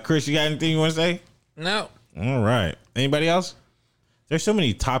 Chris, you got anything you want to say? No. All right. Anybody else? There's so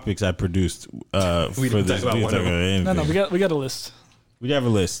many topics I produced for this. talk about one of them. No, we got a list. We have a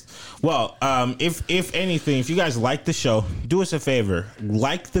list. Well, if anything, if you guys like the show, do us a favor.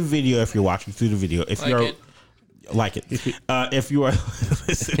 Like the video if you're watching through the video. If if you are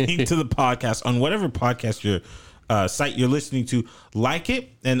listening to the podcast on whatever podcast site you're listening to, like it,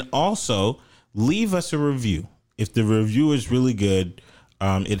 and also leave us a review. If the review is really good,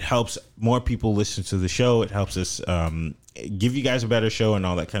 it helps more people listen to the show. It helps us give you guys a better show and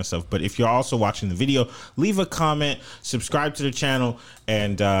all that kind of stuff. But if you're also watching the video, leave a comment, subscribe to the channel,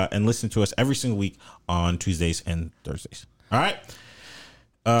 and listen to us every single week on Tuesdays and Thursdays. All right.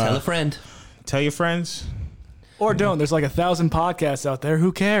 Tell a friend. Tell your friends. Or don't. There's like 1,000 podcasts out there.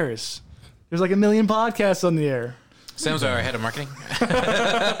 Who cares? There's like 1 million podcasts on the air. Sam's our head of marketing.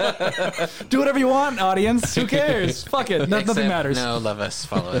 Do whatever you want, audience. Who cares? Fuck it. Nothing matters. No, love us,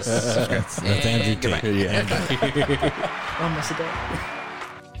 follow us, subscribe. That's Andrew Tate. Oh, mess it up.